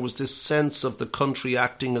 there was this sense of the country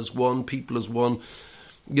acting as one, people as one.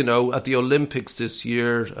 At the Olympics this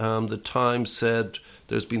year, the Times said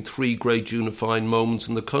there's been 3 great unifying moments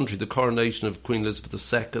in the country: the coronation of Queen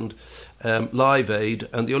Elizabeth II, Live Aid,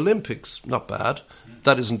 and the Olympics. Not bad.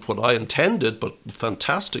 That isn't what I intended, but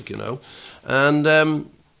fantastic, And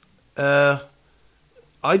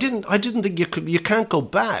I didn't think you can't go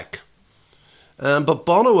back. But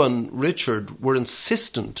Bono and Richard were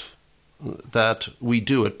insistent that we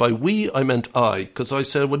do it. By we, I meant I, because I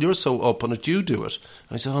said, well, you're so up on it, you do it.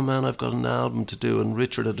 I said, oh man, I've got an album to do, and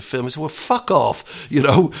Richard had a film. I said, well, fuck off,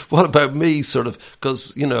 what about me, sort of,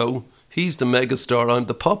 because, he's the megastar, I'm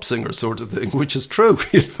the pop singer sort of thing, which is true,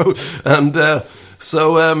 and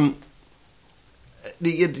so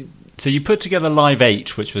you put together Live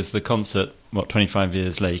 8, which was the concert, 25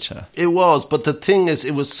 years later? It was, but the thing is,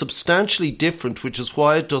 it was substantially different, which is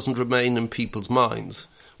why it doesn't remain in people's minds.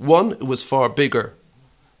 One, it was far bigger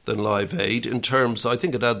than Live Aid in terms, I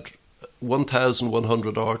think it had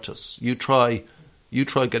 1,100 artists. You try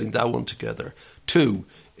getting that one together. 2,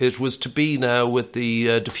 it was to be now, with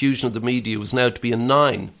the diffusion of the media, it was now to be in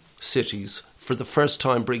 9 cities, for the first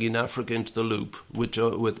time bringing Africa into the loop with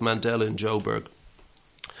Mandela in Joburg.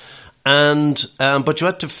 And but you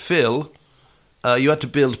had to fill You had to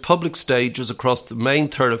build public stages across the main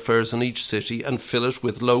thoroughfares in each city and fill it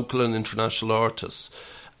with local and international artists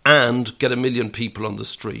and get 1 million people on the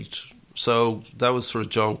street. So that was sort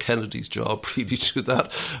of John Kennedy's job, really, to do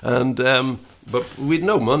that. And but we had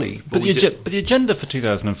no money. But the agenda for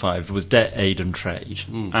 2005 was debt, aid and trade.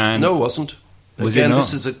 And no, it wasn't. Was Again, it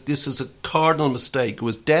not? this is a cardinal mistake. It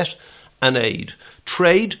was debt and aid.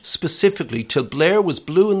 Trade, specifically, till Blair was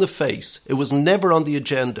blue in the face, it was never on the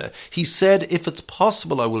agenda. He said, if it's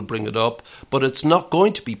possible, I will bring it up, but it's not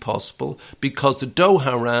going to be possible because the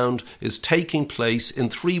Doha round is taking place in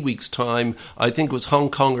 3 weeks' time. I think it was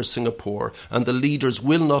Hong Kong or Singapore, and the leaders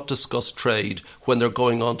will not discuss trade when they're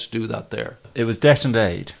going on to do that there. It was debt and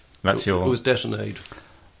aid. It was debt and aid.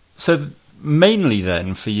 So mainly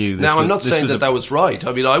then for you... I'm not saying that was right.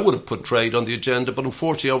 I mean, I would have put trade on the agenda, but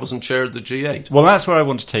unfortunately I wasn't chair of the G8. Well, that's where I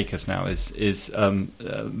want to take us now, is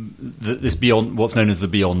this beyond what's known as the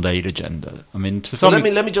Beyond Aid agenda. I mean, to some...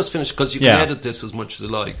 Well, let me just finish, because you can edit this as much as you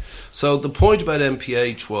like. So the point about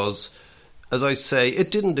MPH was, as I say, it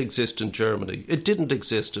didn't exist in Germany. It didn't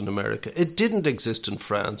exist in America. It didn't exist in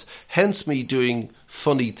France. Hence me doing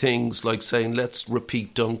funny things like saying, let's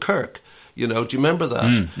repeat Dunkirk. You know, do you remember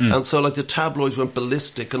that? And so, like, the tabloids went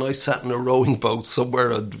ballistic, and I sat in a rowing boat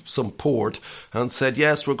somewhere at some port and said,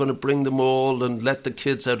 yes, we're going to bring them all and let the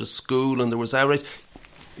kids out of school, and there was outrage.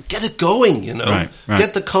 Get it going, you know. Right.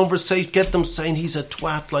 Get the conversation, get them saying he's a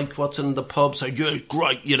twat, like what's in the pub, saying, yeah,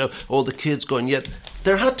 great, you know, all the kids going, yet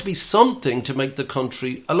there had to be something to make the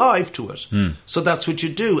country alive to it. So that's what you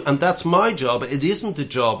do, and that's my job. It isn't the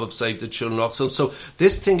job of Save the Children Oxfam. So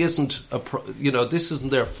this thing isn't, this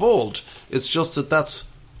isn't their fault. It's just that that's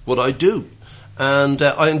what I do. And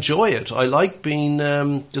I enjoy it. I like being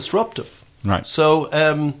disruptive. Right.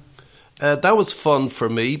 So... that was fun for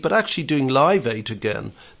me, but actually doing Live 8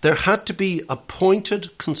 again, there had to be a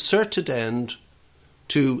pointed, concerted end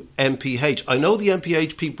to MPH. I know the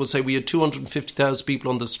MPH people say we had 250,000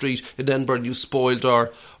 people on the street in Edinburgh and you spoiled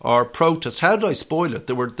our protest. How did I spoil it?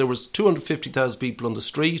 There was 250,000 people on the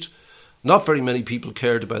street. Not very many people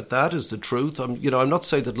cared about that, is the truth. I'm not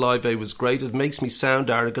saying that Live 8 was great. It makes me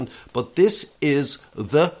sound arrogant, but this is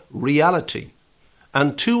the reality.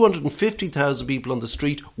 And 250,000 people on the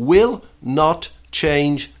street will not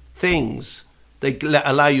change things. They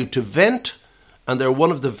allow you to vent, and they're one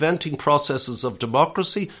of the venting processes of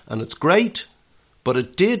democracy, and it's great, but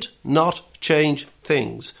it did not change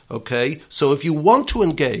things, okay? So if you want to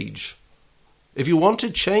engage, if you want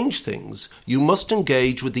to change things, you must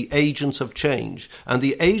engage with the agents of change. And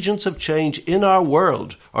the agents of change in our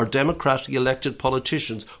world are democratically elected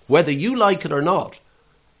politicians, whether you like it or not.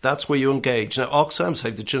 That's where you engage. Now, Oxfam,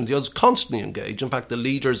 Save the Children, the others constantly engage. In fact, the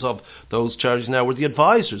leaders of those charities now were the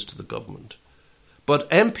advisors to the government. But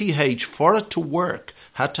MPH, for it to work,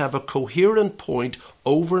 had to have a coherent point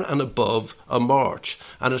over and above a march.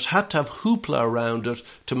 And it had to have hoopla around it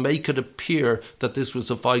to make it appear that this was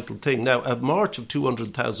a vital thing. Now, a march of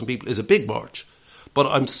 200,000 people is a big march. But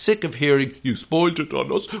I'm sick of hearing, you spoiled it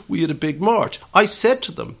on us, we had a big march. I said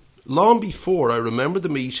to them, long before, I remember the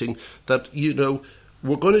meeting, that,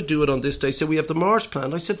 we're going to do it on this day. So we have the march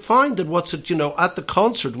plan. I said, fine, then what's it, at the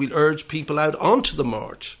concert, we'll urge people out onto the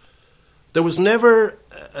march. There was never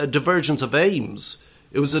a divergence of aims.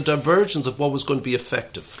 It was a divergence of what was going to be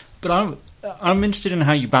effective. But I'm interested in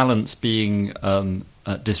how you balance being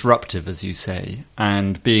disruptive, as you say,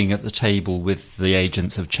 and being at the table with the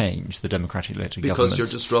agents of change, the democratically elected governments.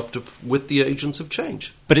 Because you're disruptive with the agents of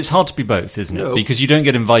change. But it's hard to be both, isn't it? No. Because you don't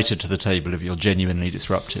get invited to the table if you're genuinely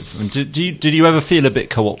disruptive. And did you ever feel a bit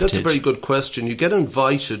co-opted? That's a very good question. You get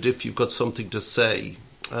invited if you've got something to say,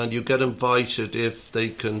 and you get invited if they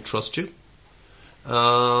can trust you.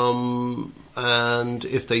 And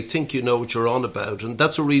if they think you know what you're on about. And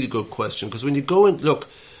that's a really good question, because when you go in, look,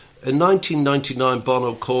 in 1999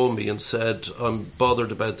 Bono called me and said, I'm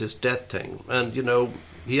bothered about this debt thing. And,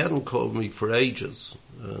 he hadn't called me for ages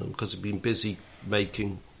because he'd been busy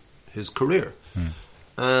making his career.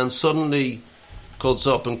 And suddenly calls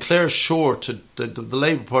up, and Claire Short, the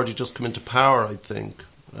Labour Party just come into power, I think.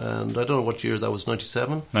 And I don't know what year that was,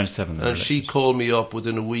 97? 97. And she called me up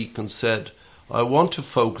within a week and said, I want to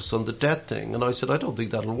focus on the debt thing. And I said, I don't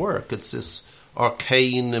think that'll work. It's this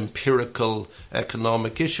arcane, empirical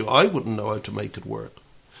economic issue. I wouldn't know how to make it work.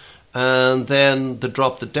 And then the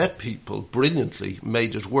Drop the Debt people brilliantly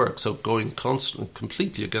made it work. So going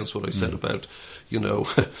completely against what I said about,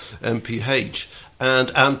 MPH.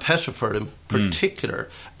 And Anne Pettifer in particular.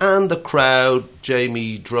 And the crowd,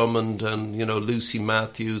 Jamie Drummond and, Lucy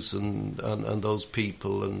Matthews and those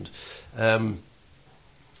people. And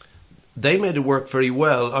they made it work very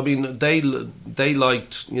well. I mean, they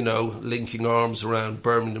liked, linking arms around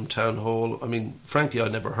Birmingham Town Hall. I mean, frankly, I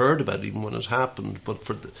never heard about it even when it happened. But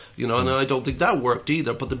and I don't think that worked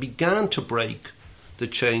either. But they began to break the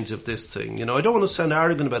chains of this thing. I don't want to sound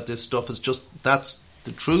arrogant about this stuff. It's just that's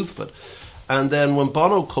the truth of it. And then when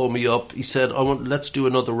Bono called me up, he said, let's do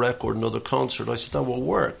another record, another concert. I said, that will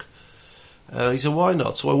work. He said, why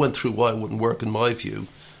not? So I went through why it wouldn't work in my view.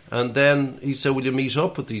 And then he said, will you meet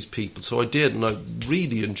up with these people? So I did, and I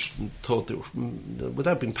really thought they were,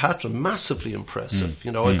 without being patronized, massively impressive.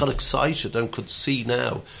 I got excited and could see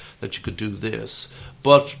now that you could do this.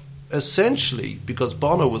 But essentially, because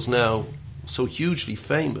Bono was now so hugely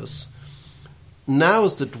famous, now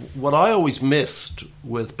is that what I always missed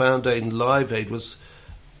with Band Aid and Live Aid was,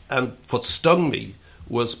 and what stung me,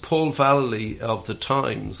 was Paul Vallely of the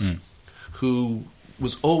Times, who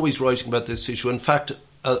was always writing about this issue. In fact,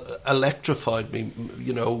 electrified me,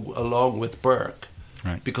 along with Burke,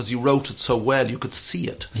 right, because he wrote it so well. You could see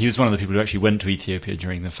it. He was one of the people who actually went to Ethiopia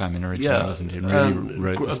during the famine originally, wasn't he? And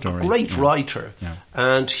really wrote the story. A great writer. Yeah.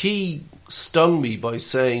 And he stung me by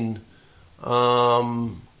saying,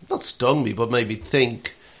 not stung me, but made me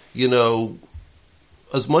think,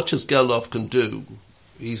 as much as Geldof can do,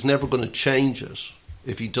 he's never going to change it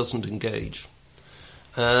if he doesn't engage.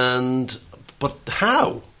 But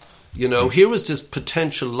how? Here was this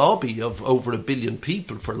potential lobby of over 1 billion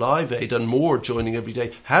people for Live Aid and more joining every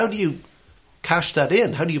day. How do you cash that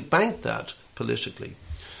in? How do you bank that politically?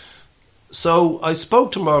 So I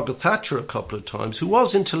spoke to Margaret Thatcher a couple of times, who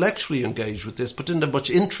was intellectually engaged with this, but didn't have much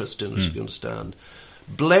interest in it, you understand.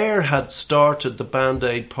 Blair had started the Band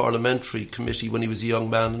Aid Parliamentary Committee when he was a young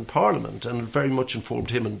man in Parliament, and it very much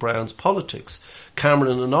informed him and Brown's politics.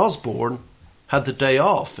 Cameron and Osborne had the day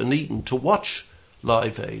off in Eton to watch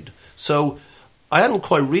Live Aid. So I hadn't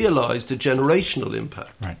quite realised the generational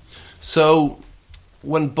impact. Right. So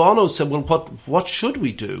when Bono said, well, what should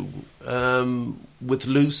we do with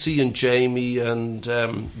Lucy and Jamie and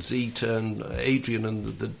Zita and Adrian and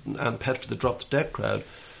Anne Petford, the Drop the Deck crowd,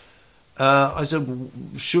 I said,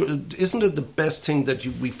 sure, isn't it the best thing that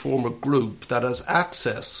we form a group that has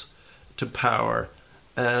access to power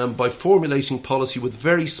by formulating policy with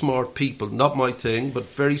very smart people, not my thing,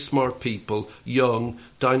 but very smart people, young,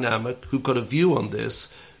 dynamic, who've got a view on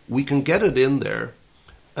this. We can get it in there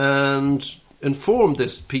and inform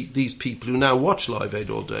these people who now watch Live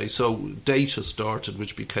Aid all day. So Data started,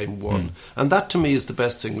 which became One. And that to me is the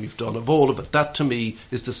best thing we've done. Of all of it, that to me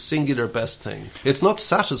is the singular best thing. It's not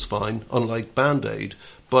satisfying, unlike Band Aid,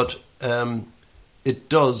 but it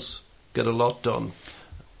does get a lot done.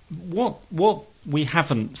 What we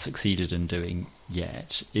haven't succeeded in doing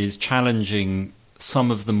yet is challenging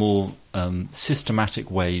some of the more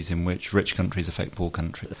systematic ways in which rich countries affect poor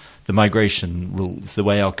countries. The migration rules, the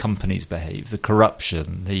way our companies behave, the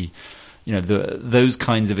corruption, those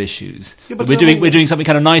kinds of issues. Yeah, we're doing something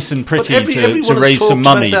kind of nice and pretty to raise some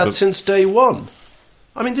money. About that since day one.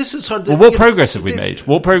 I mean, this is hard. Well, what progress have we made?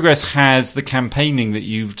 What progress has the campaigning that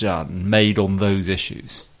you've done made on those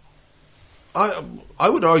issues? I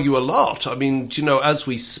would argue a lot. I mean, as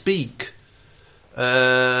we speak,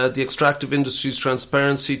 the Extractive Industries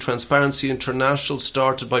Transparency International,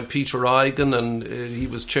 started by Peter Eigen, and he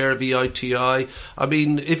was chair of EITI. I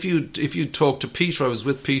mean, if you talk to Peter, I was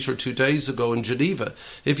with Peter 2 days ago in Geneva.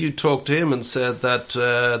 If you talk to him and said that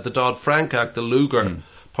the Dodd-Frank Act, the Lugar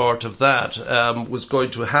part of that, was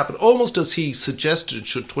going to happen, almost as he suggested it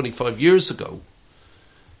should 25 years ago,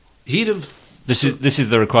 he'd have... This is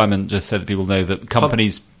the requirement, just so that people know, that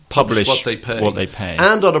companies publish what they pay.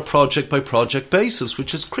 And on a project-by-project basis,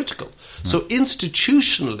 which is critical. Right. So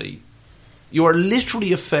institutionally, you are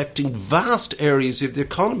literally affecting vast areas of the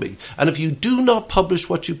economy. And if you do not publish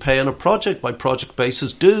what you pay on a project-by-project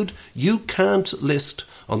basis, dude, you can't list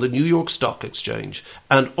on the New York Stock Exchange.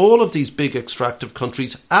 And all of these big extractive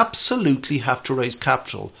countries absolutely have to raise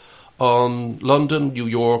capital on London, New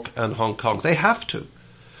York, and Hong Kong. They have to.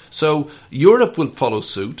 So Europe will follow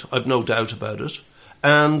suit, I've no doubt about it,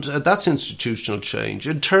 and that's institutional change.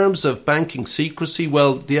 In terms of banking secrecy,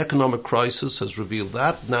 well, the economic crisis has revealed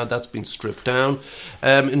that. Now that's been stripped down.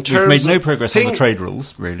 We've made no progress on the trade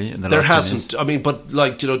rules, really. In the there last hasn't. I mean, but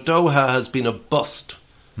Doha has been a bust,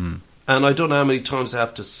 and I don't know how many times I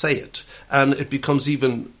have to say it, and it becomes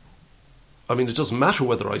even. I mean, it doesn't matter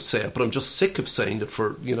whether I say it, but I'm just sick of saying it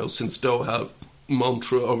for since Doha,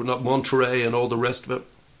 Monterey, and all the rest of it.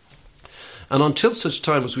 And until such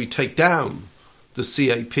time as we take down the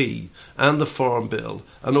CAP and the Farm Bill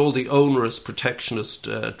and all the onerous protectionist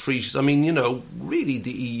treaties, I mean, really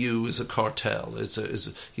the EU is a cartel. It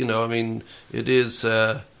is.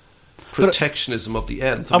 protectionism of the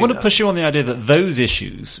end. I want to push you on the idea that those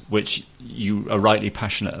issues, which you are rightly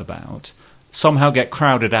passionate about, somehow get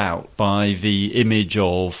crowded out by the image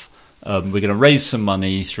of we're going to raise some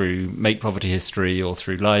money through Make Poverty History or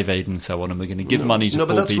through Live Aid and so on, and we're going to give money to poor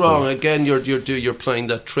people. No, but that's wrong. Again, you're playing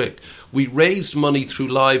that trick. We raised money through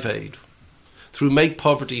Live Aid. Through Make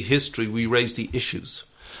Poverty History, we raised the issues.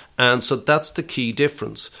 And so that's the key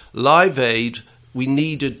difference. Live Aid, we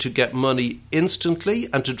needed to get money instantly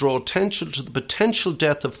and to draw attention to the potential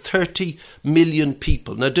death of 30 million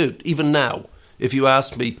people. Now, dude, even now, if you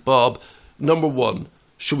ask me, Bob, number one,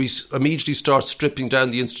 should we immediately start stripping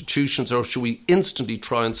down the institutions, or should we instantly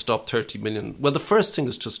try and stop 30 million? Well, the first thing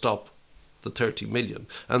is to stop the 30 million.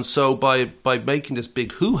 And so by making this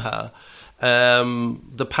big hoo-ha,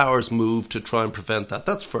 the powers move to try and prevent that.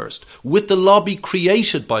 That's first. With the lobby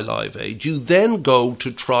created by Live Aid, you then go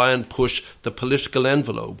to try and push the political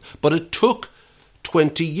envelope. But it took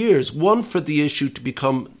 20 years, one, for the issue to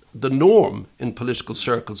become the norm in political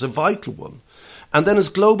circles, a vital one. And then as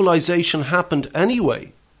globalization happened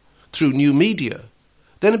anyway, through new media,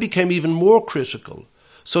 then it became even more critical.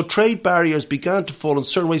 So trade barriers began to fall in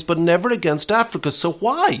certain ways, but never against Africa. So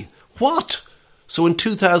why? What? So in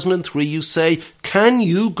 2003 you say, can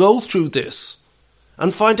you go through this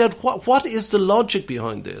and find out what is the logic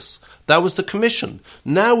behind this? That was the Commission.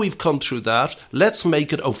 Now we've come through that. Let's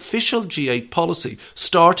make it official G8 policy,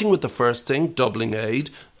 starting with the first thing, doubling aid,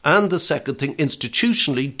 and the second thing,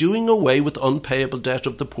 institutionally doing away with unpayable debt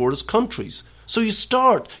of the poorest countries. So you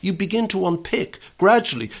begin to unpick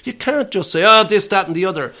gradually. You can't just say, this, that and the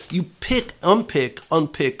other. You pick, unpick. And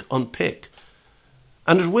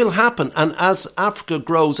it will happen. And as Africa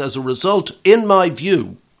grows as a result, in my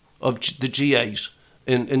view, of the G8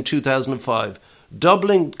 in 2005,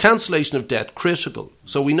 cancellation of debt, critical.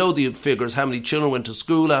 So we know the figures, how many children went to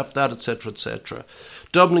school after that, etc., etc.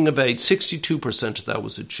 Doubling of aid, 62% of that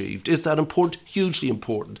was achieved. Is that important? Hugely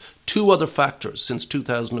important. Two other factors since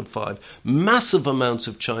 2005. Massive amounts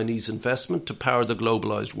of Chinese investment to power the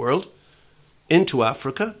globalised world into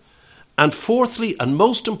Africa. And fourthly, and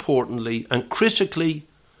most importantly, and critically,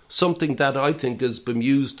 something that I think has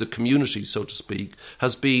bemused the community, so to speak,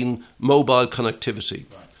 has been mobile connectivity.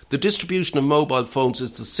 Right. The distribution of mobile phones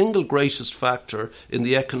is the single greatest factor in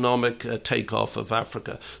the economic takeoff of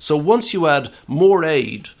Africa. So once you add more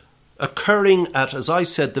aid occurring at, as I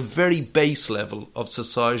said, the very base level of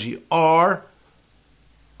society, being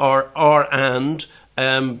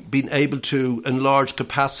able to enlarge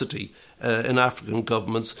capacity in African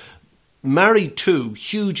governments, married to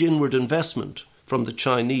huge inward investment from the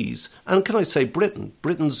Chinese, and can I say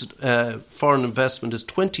Britain's foreign investment is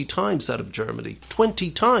 20 times that of Germany,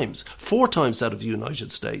 20 times, 4 times that of the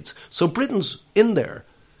United States. So Britain's in there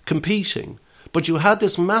competing. But you had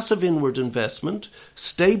this massive inward investment,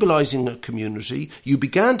 stabilising a community, you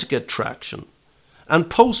began to get traction. And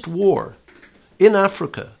post-war, in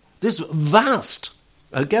Africa, this vast,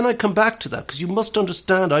 again I come back to that, because you must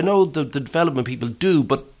understand, I know the development people do,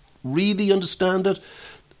 but really understand it,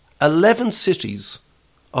 11 cities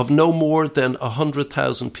of no more than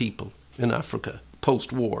 100,000 people in Africa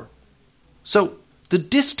post-war. So the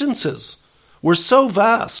distances were so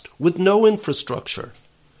vast with no infrastructure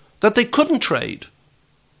that they couldn't trade.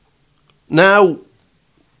 Now,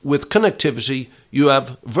 with connectivity, you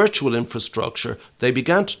have virtual infrastructure. They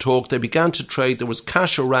began to talk, they began to trade, there was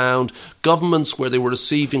cash around. Governments, where they were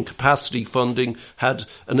receiving capacity funding, had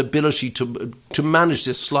an ability to manage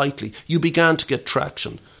this slightly. You began to get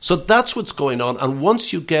traction. So that's what's going on. And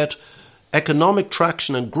once you get economic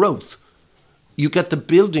traction and growth, you get the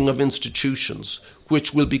building of institutions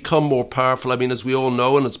which will become more powerful. I mean, as we all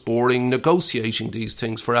know, and it's boring, negotiating these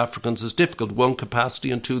things for Africans is difficult. One,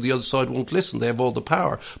 capacity, and two, the other side won't listen. They have all the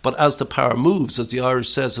power. But as the power moves, as the Irish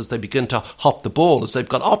says, as they begin to hop the ball, as they've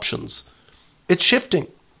got options, it's shifting.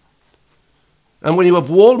 And when you have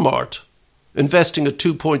Walmart investing at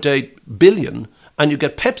 2.8 billion and you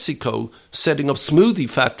get PepsiCo setting up smoothie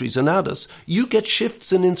factories in Addis, you get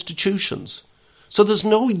shifts in institutions. So there's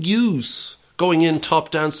no use going in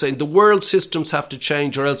top down saying the world systems have to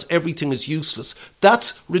change or else everything is useless.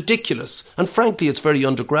 That's ridiculous. And frankly, it's very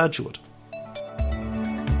undergraduate.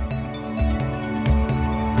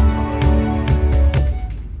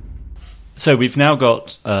 So we've now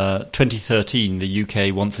got 2013, the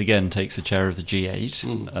UK once again takes the chair of the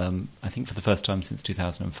G8, I think for the first time since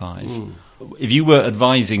 2005. If you were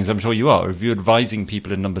advising, as I'm sure you are, if you're advising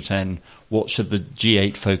people in number 10, what should the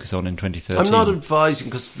G8 focus on in 2013? I'm not advising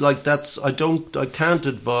because I can't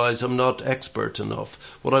advise, I'm not expert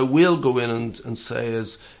enough. What I will go in and say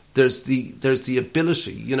is there's the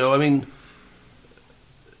ability,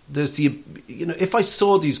 there's the, if I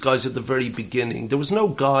saw these guys at the very beginning, there was no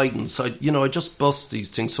guidance. I just bust these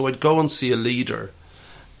things. So I'd go and see a leader,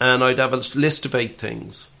 and I'd have a list of 8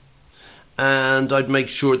 things, and I'd make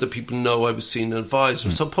sure that people know I was seeing an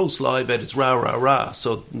advisor. So post live ed, it's rah rah rah.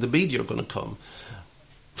 So the media are going to come.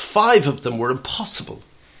 5 of them were impossible,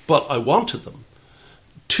 but I wanted them.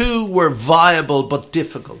 2 were viable but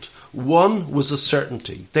difficult. 1 was a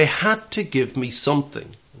certainty. They had to give me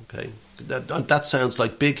something. Okay. That sounds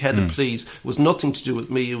like big-headed pleas. It was nothing to do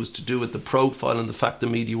with me. It was to do with the profile and the fact the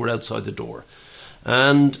media were outside the door.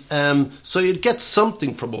 And so you'd get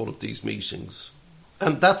something from all of these meetings.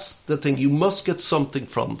 And that's the thing. You must get something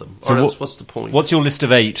from them. Or else what's the point? What's your list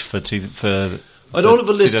of 8 for I don't have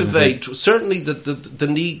a list of 8. Certainly the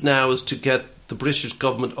need now is to get the British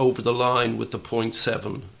government over the line with the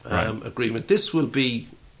 0.7 agreement. This will be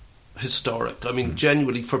historic. I mean,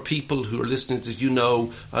 genuinely, for people who are listening to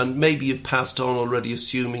this, and maybe you've passed on already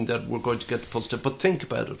assuming that we're going to get the positive, but think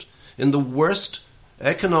about it. In the worst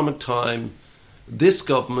economic time, this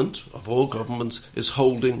government, of all governments, is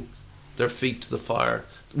holding their feet to the fire.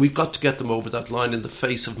 We've got to get them over that line in the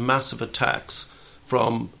face of massive attacks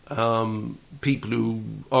from people who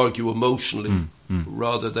argue emotionally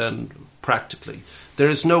rather than practically. There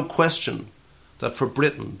is no question that for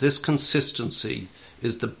Britain, this consistency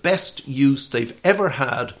is the best use they've ever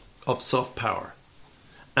had of soft power.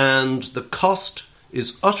 And the cost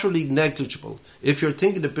is utterly negligible. If you're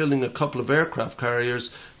thinking of building a couple of aircraft carriers,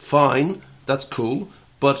 fine, that's cool.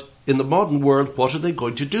 But in the modern world, what are they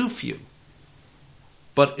going to do for you?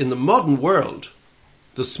 But in the modern world,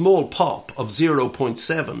 the small pop of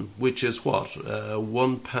 0.7, which is what,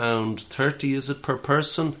 £1.30 is it per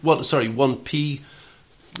person? 1p.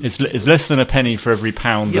 It's less than a penny for every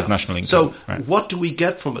pound of national income. So what do we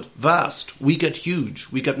get from it? Vast. We get huge.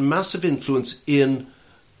 We get massive influence in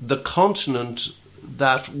the continent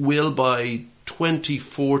that will by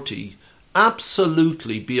 2040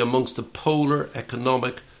 absolutely be amongst the polar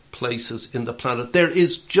economic places in the planet. There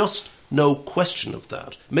is just no question of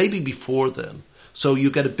that. Maybe before then. So you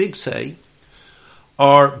get a big say.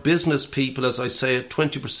 Our business people, as I say, at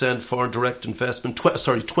 20% foreign direct investment,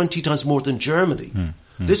 20 times more than Germany.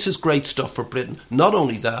 This is great stuff for Britain. Not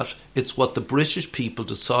only that, it's what the British people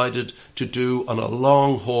decided to do on a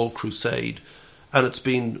long-haul crusade. And it's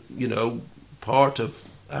been, part of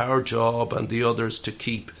our job and the others to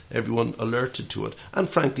keep everyone alerted to it. And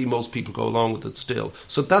frankly, most people go along with it still.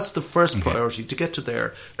 So that's the first priority, to get to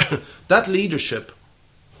there. That leadership,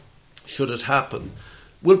 should it happen,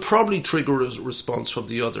 will probably trigger a response from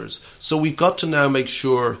the others. So we've got to now make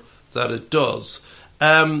sure that it does.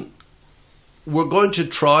 We're going to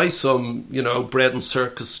try some, bread and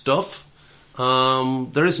circus stuff.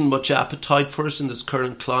 There isn't much appetite for it in this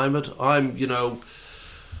current climate. I'm,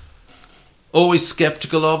 always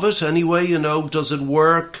sceptical of it anyway, does it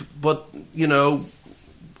work? But,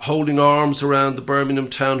 holding arms around the Birmingham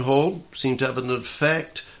Town Hall seemed to have an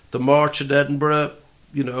effect. The march at Edinburgh,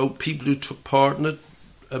 people who took part in it,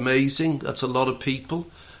 amazing. That's a lot of people.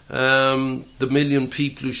 The million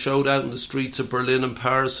people who showed out in the streets of Berlin and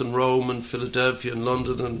Paris and Rome and Philadelphia and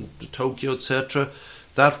London and Tokyo, etc.,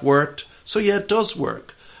 that worked. So yeah, it does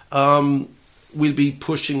work. We'll be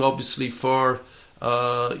pushing obviously for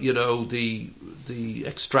the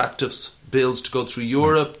extractives bills to go through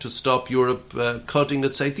Europe, to stop Europe cutting,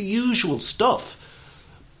 let's say, the usual stuff.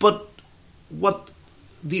 But what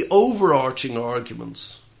the overarching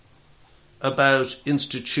arguments about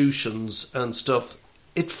institutions and stuff,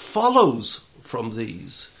 it follows from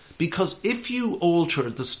these. Because if you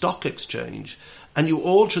alter the stock exchange and you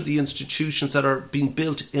alter the institutions that are being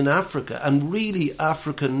built in Africa, and really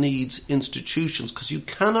Africa needs institutions, because you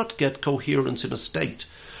cannot get coherence in a state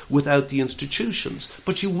without the institutions.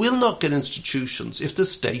 But you will not get institutions if the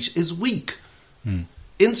state is weak.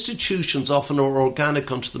 Institutions often are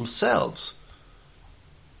organic unto themselves.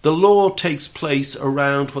 The law takes place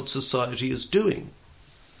around what society is doing,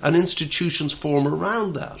 and institutions form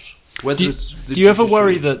around that. Do you ever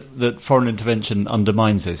worry that foreign intervention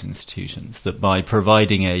undermines those institutions, that by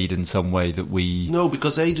providing aid in some way that we... No,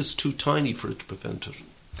 because aid is too tiny for it to prevent it.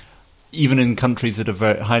 Even in countries that are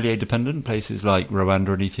very highly aid dependent, places like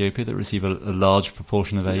Rwanda and Ethiopia that receive a large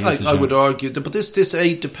proportion of aid? I would argue that, but this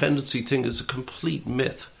aid dependency thing is a complete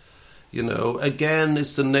myth. Again,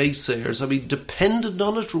 it's the naysayers. I mean, dependent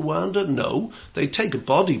on it, Rwanda? No, they take a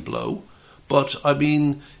body blow. But, I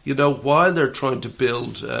mean, while they're trying to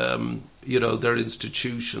build, their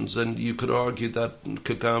institutions, and you could argue that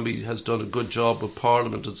Kagame has done a good job with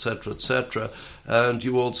Parliament, etc., and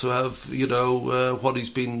you also have, what he's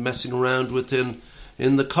been messing around with in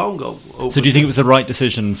in the Congo. So do you think it was the right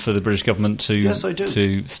decision for the British government to Yes, I do.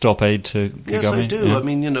 to stop aid to Kagame? Yes, I do. Yeah. I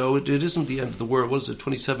mean, it isn't the end of the world. Was it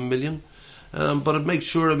 27 million? But it makes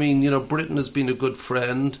sure, Britain has been a good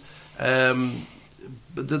friend.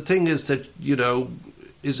 But the thing is that,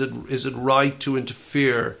 is it right to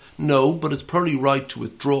interfere? No, but it's probably right to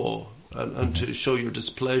withdraw and to show your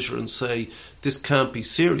displeasure and say, this can't be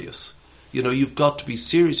serious. You've got to be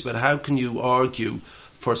serious about how can you argue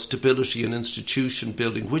for stability and institution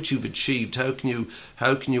building, which you've achieved. How can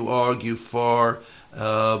you argue for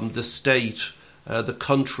the state, the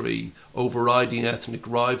country, overriding ethnic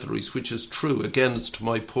rivalries, which is true. Again, it's to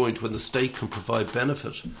my point, when the state can provide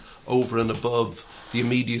benefit over and above the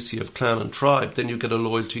immediacy of clan and tribe, then you get a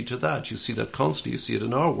loyalty to that. You see that constantly. You see it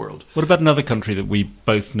in our world. What about another country that we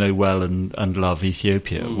both know well and love,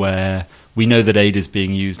 Ethiopia, where we know that aid is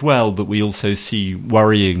being used well, but we also see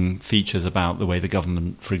worrying features about the way the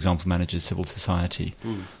government, for example, manages civil society.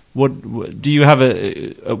 What do you have?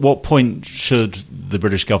 At what point should the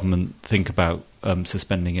British government think about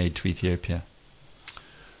suspending aid to Ethiopia?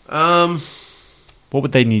 What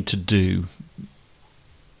would they need to do?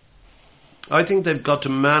 I think they've got to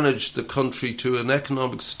manage the country to an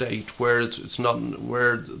economic state where it's not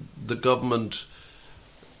where the government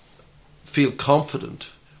feel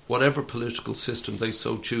confident, whatever political system they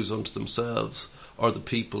so choose unto themselves, or the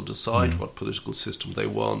people decide what political system they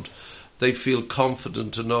want. They feel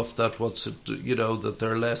confident enough that that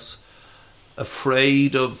they're less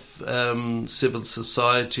afraid of civil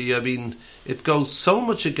society. I mean, it goes so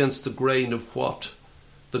much against the grain of what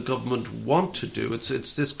the government want to do. It's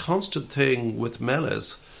this constant thing with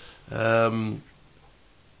Meles,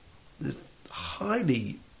 this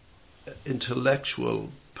highly intellectual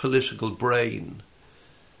political brain,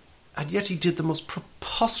 and yet he did the most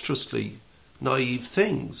preposterously naive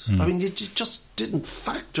things. I mean, it just didn't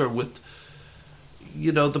factor with,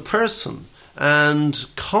 the person. And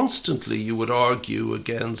constantly you would argue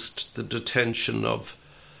against the detention of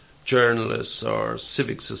journalists or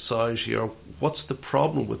civic society, or what's the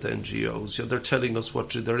problem with NGOs? They're telling us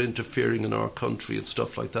they're interfering in our country and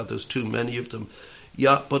stuff like that. There's too many of them.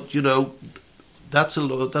 Yeah, but,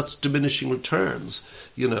 that's diminishing returns.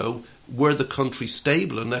 Were the country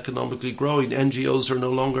stable and economically growing, NGOs are no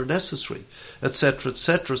longer necessary, etc.,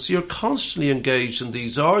 etc. So you're constantly engaged in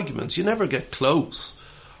these arguments. You never get close,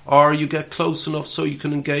 or you get close enough so you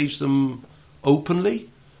can engage them openly.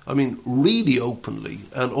 I mean, really openly,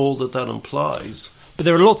 and all that implies. But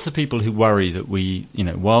there are lots of people who worry that we,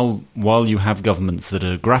 while you have governments that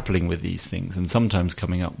are grappling with these things and sometimes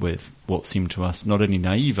coming up with what seem to us not only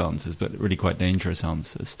naive answers but really quite dangerous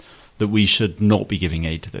answers, that we should not be giving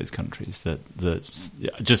aid to those countries. That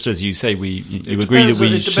just as you say, you agree that we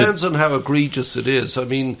should. It depends on how egregious it is. I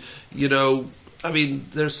mean,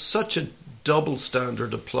 there's such a double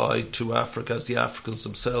standard applied to Africa, as the Africans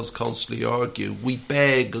themselves constantly argue. We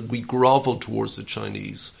beg and we grovel towards the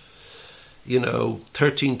Chinese.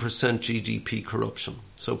 13% GDP corruption.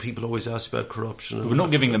 So people always ask about corruption. We're not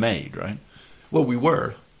giving them aid, right? Well, we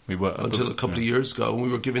were. Until a couple of years ago, and we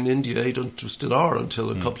were giving India aid, still are until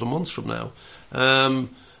a couple of months from now. And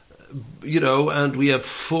we have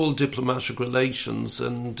full diplomatic relations,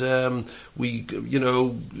 and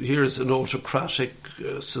here's an autocratic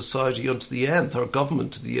society unto the nth, our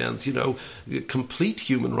government to the nth, complete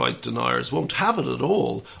human right deniers, won't have it at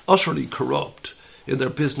all, utterly corrupt in their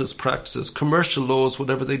business practices, commercial laws,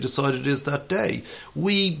 whatever they decide it is that day.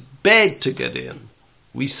 We beg to get in.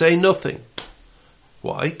 We say nothing.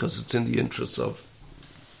 Why? Because it's in the interests of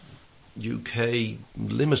UK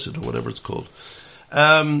Limited or whatever it's called.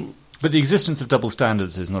 But the existence of double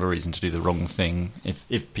standards is not a reason to do the wrong thing.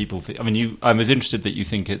 If people think, I was interested that you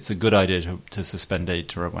think it's a good idea to suspend aid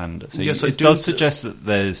to Rwanda. So yes, it does suggest that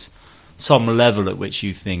there's some level at which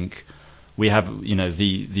you think we have,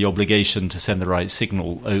 the obligation to send the right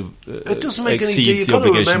signal. It doesn't make any. You've got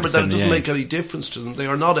to remember that it doesn't make any difference to them. They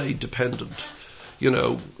are not aid dependent.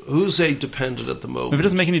 Who's aid dependent at the moment? If it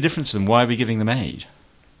doesn't make any difference to them, why are we giving them aid?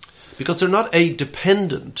 Because they're not aid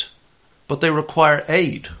dependent, but they require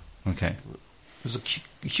aid. Okay. There's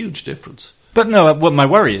a huge difference. But no, what my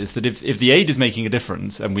worry is that if the aid is making a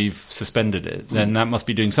difference and we've suspended it, then that must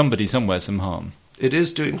be doing somebody somewhere some harm. It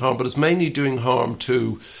is doing harm, but it's mainly doing harm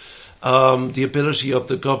to the ability of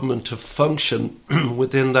the government to function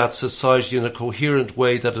within that society in a coherent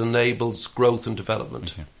way that enables growth and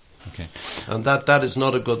development. Okay. And that is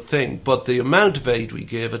not a good thing. But the amount of aid we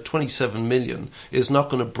give at 27 million is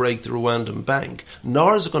not going to break the Rwandan bank,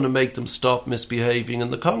 nor is it going to make them stop misbehaving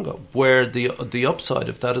in the Congo, where the upside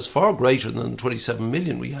of that is far greater than the 27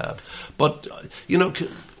 million we have. But,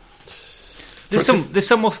 This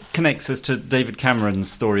somewhat connects us to David Cameron's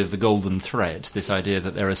story of the golden thread, this idea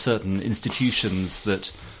that there are certain institutions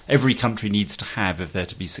that every country needs to have if they're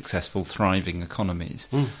to be successful, thriving economies.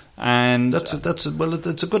 And that's a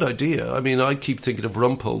good idea. I mean, I keep thinking of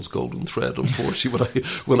Rumpol's golden thread, unfortunately,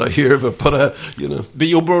 when I hear of it. But But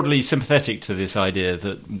you're broadly sympathetic to this idea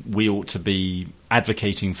that we ought to be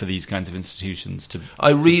advocating for these kinds of institutions. I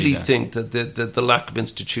really think that the lack of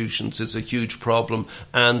institutions is a huge problem.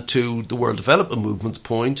 And to the World Development Movement's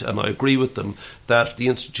point, and I agree with them, that the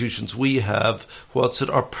institutions we have,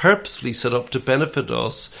 are purposefully set up to benefit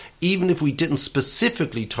us, even if we didn't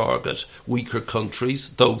specifically target weaker countries,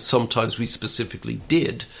 though sometimes we specifically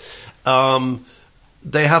did.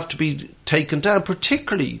 They have to be taken down,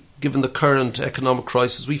 particularly given the current economic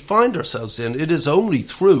crisis we find ourselves in. It is only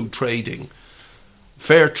through trading,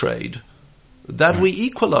 fair trade, that we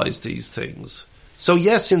equalise these things. So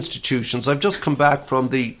yes, institutions. I've just come back from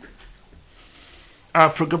the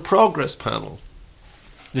Africa Progress panel.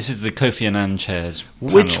 This is the Kofi Annan chaired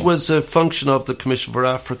panel. Which was a function of the Commission for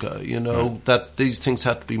Africa, that these things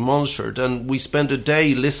had to be monitored. And we spent a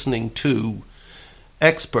day listening to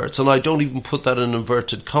experts, and I don't even put that in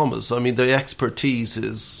inverted commas. I mean, their expertise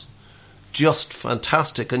is just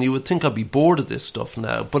fantastic, and you would think I'd be bored of this stuff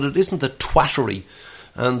now, but it isn't the twattery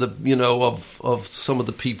and of some of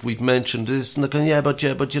the people we've mentioned. It isn't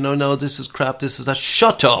the no, this is crap, this is that.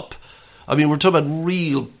 Shut up! I mean, we're talking about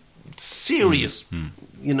real, serious,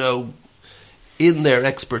 in their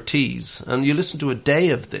expertise, and you listen to a day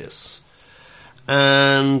of this,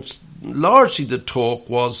 and largely the talk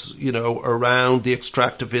was, around the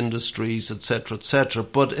extractive industries, etc.,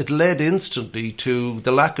 but it led instantly to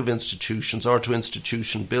the lack of institutions or to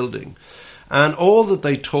institution building. And all that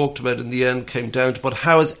they talked about in the end came down to, but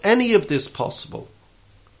how is any of this possible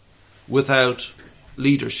without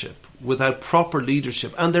leadership, without proper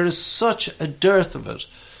leadership? And there is such a dearth of it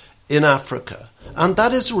in Africa. And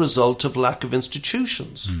that is a result of lack of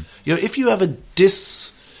institutions. If you have a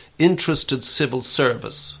disinterested civil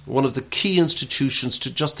service, one of the key institutions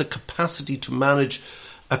to just the capacity to manage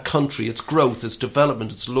a country, its growth, its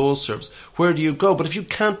development, its law service, where do you go? But if you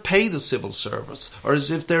can't pay the civil service, or as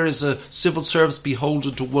if there is a civil service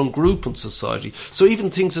beholden to one group in society, so even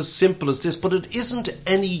things as simple as this, but it isn't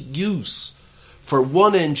any use for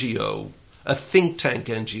one NGO, a think tank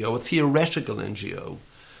NGO, a theoretical NGO,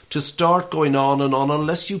 to start going on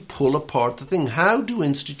unless you pull apart the thing. How do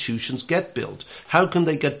institutions get built? How can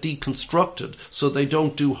they get deconstructed so they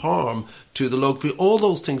don't do harm to the local people? All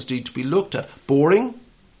those things need to be looked at. Boring,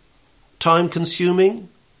 time-consuming,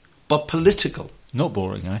 but political. Not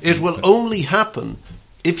boring, I think. It will only happen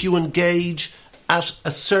if you engage at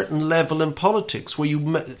a certain level in politics, where you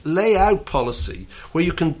lay out policy, where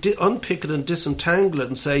you can unpick it and disentangle it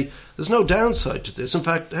and say, there's no downside to this. In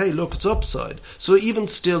fact, hey, look, it's upside. So even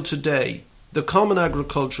still today, the Common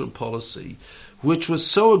Agricultural Policy, which was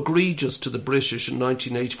so egregious to the British in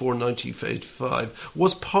 1984 and 1985,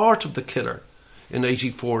 was part of the killer in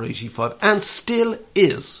 84, 85, and still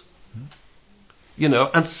is.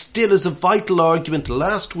 And still is a vital argument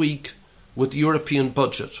last week with the European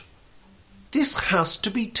budget. This has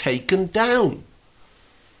to be taken down.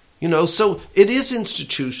 So it is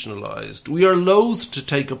institutionalized. We are loath to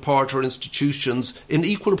take apart our institutions in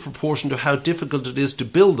equal proportion to how difficult it is to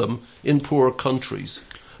build them in poorer countries.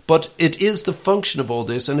 But it is the function of all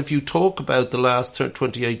this, and if you talk about the last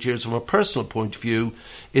 28 years from a personal point of view,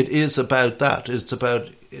 it is about that. It's about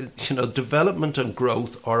development and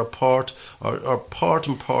growth are part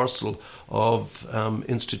and parcel of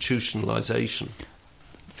institutionalization.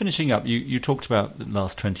 Finishing up, you talked about the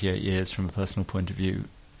last 28 years from a personal point of view.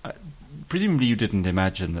 Presumably you didn't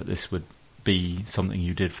imagine that this would be something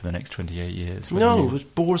you did for the next 28 years. No,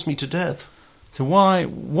 it bores me to death. So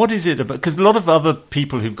what is it about? Because a lot of other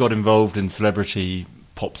people who've got involved in celebrity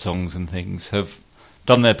pop songs and things have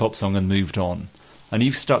done their pop song and moved on, and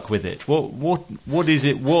you've stuck with it. What is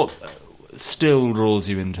it? What still draws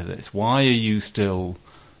you into this? Why are you still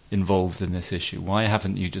involved in this issue? Why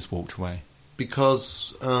haven't you just walked away?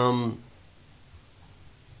 Because you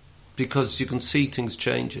can see things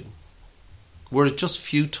changing. Were it just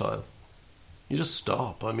futile, you just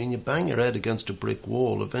stop. I mean, you bang your head against a brick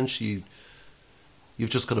wall, eventually you've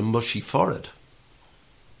just got a mushy forehead,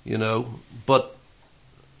 But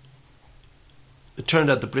it turned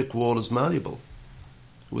out the brick wall is malleable.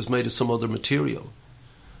 It was made of some other material.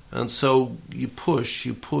 And so you push,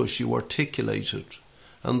 you articulate it.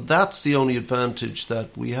 And that's the only advantage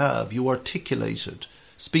that we have. You articulate it.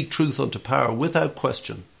 Speak truth unto power without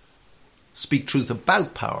question. Speak truth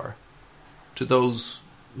about power to those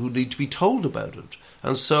who need to be told about it.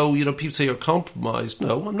 And so, people say you're compromised.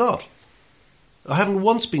 No, I'm not. I haven't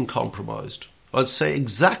once been compromised. I'll say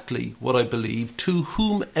exactly what I believe to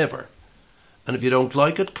whomever. And if you don't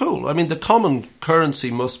like it, cool. I mean, the common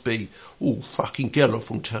currency must be, oh, fucking get off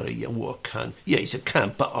from Terry, yeah, what can? Yeah, he's a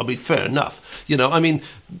camp, but I mean, fair enough. You know, I mean,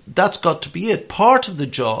 that's got to be it. Part of the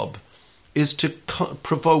job is to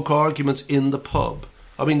provoke arguments in the pub.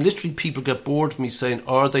 I mean, literally people get bored of me saying,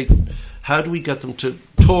 how do we get them to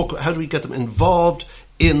talk, how do we get them involved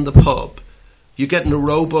in the pub? You get in a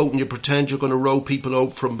rowboat and you pretend you're going to row people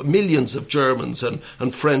over from millions of Germans and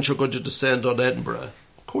French are going to descend on Edinburgh.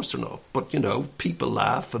 Of course they're not, but, you know, people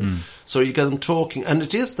laugh and so you get them talking. And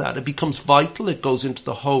it is that. It becomes vital. It goes into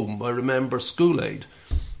the home. I remember School Aid.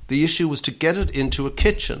 The issue was to get it into a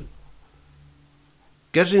kitchen.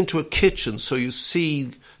 Get it into a kitchen so you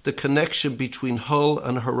see the connection between Hull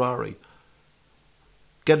and Harare.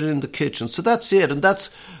 Get it in the kitchen. So that's it. And that's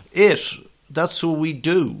it. That's what we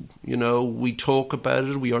do. You know, we talk about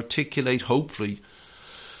it. We articulate, hopefully,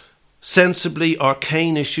 sensibly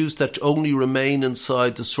arcane issues that only remain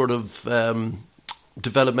inside the sort of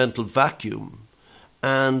developmental vacuum.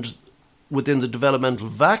 And within the developmental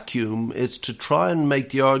vacuum, it's to try and make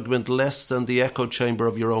the argument less than the echo chamber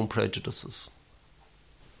of your own prejudices.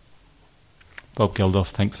 Bob Geldof,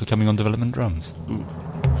 thanks for coming on Development Drums.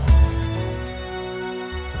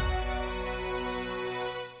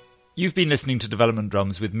 You've been listening to Development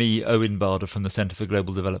Drums with me, Owen Barder, from the Centre for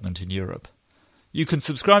Global Development in Europe. You can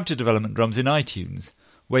subscribe to Development Drums in iTunes,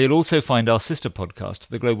 where you'll also find our sister podcast,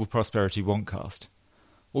 the Global Prosperity Woncast.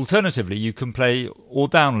 Alternatively, you can play or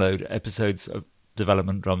download episodes of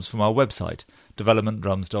Development Drums from our website,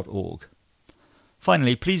 developmentdrums.org.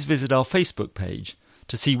 Finally, please visit our Facebook page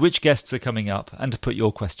to see which guests are coming up and to put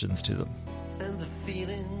your questions to them. And the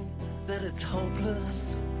feeling that it's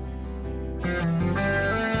hopeless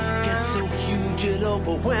gets so huge it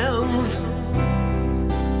overwhelms.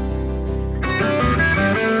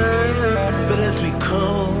 But as we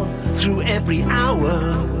crawl through every hour,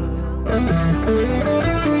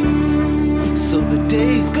 so the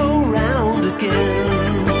days go round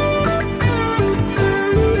again.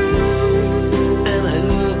 And I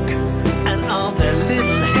look at all their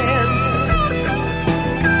little heads,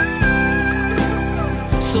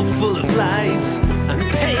 so full of lies and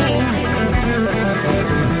pain.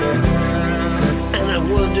 And I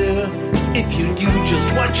wonder if you knew just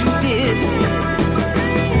what you did,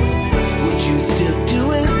 would you still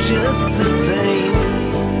do it just the same?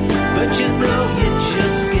 But you know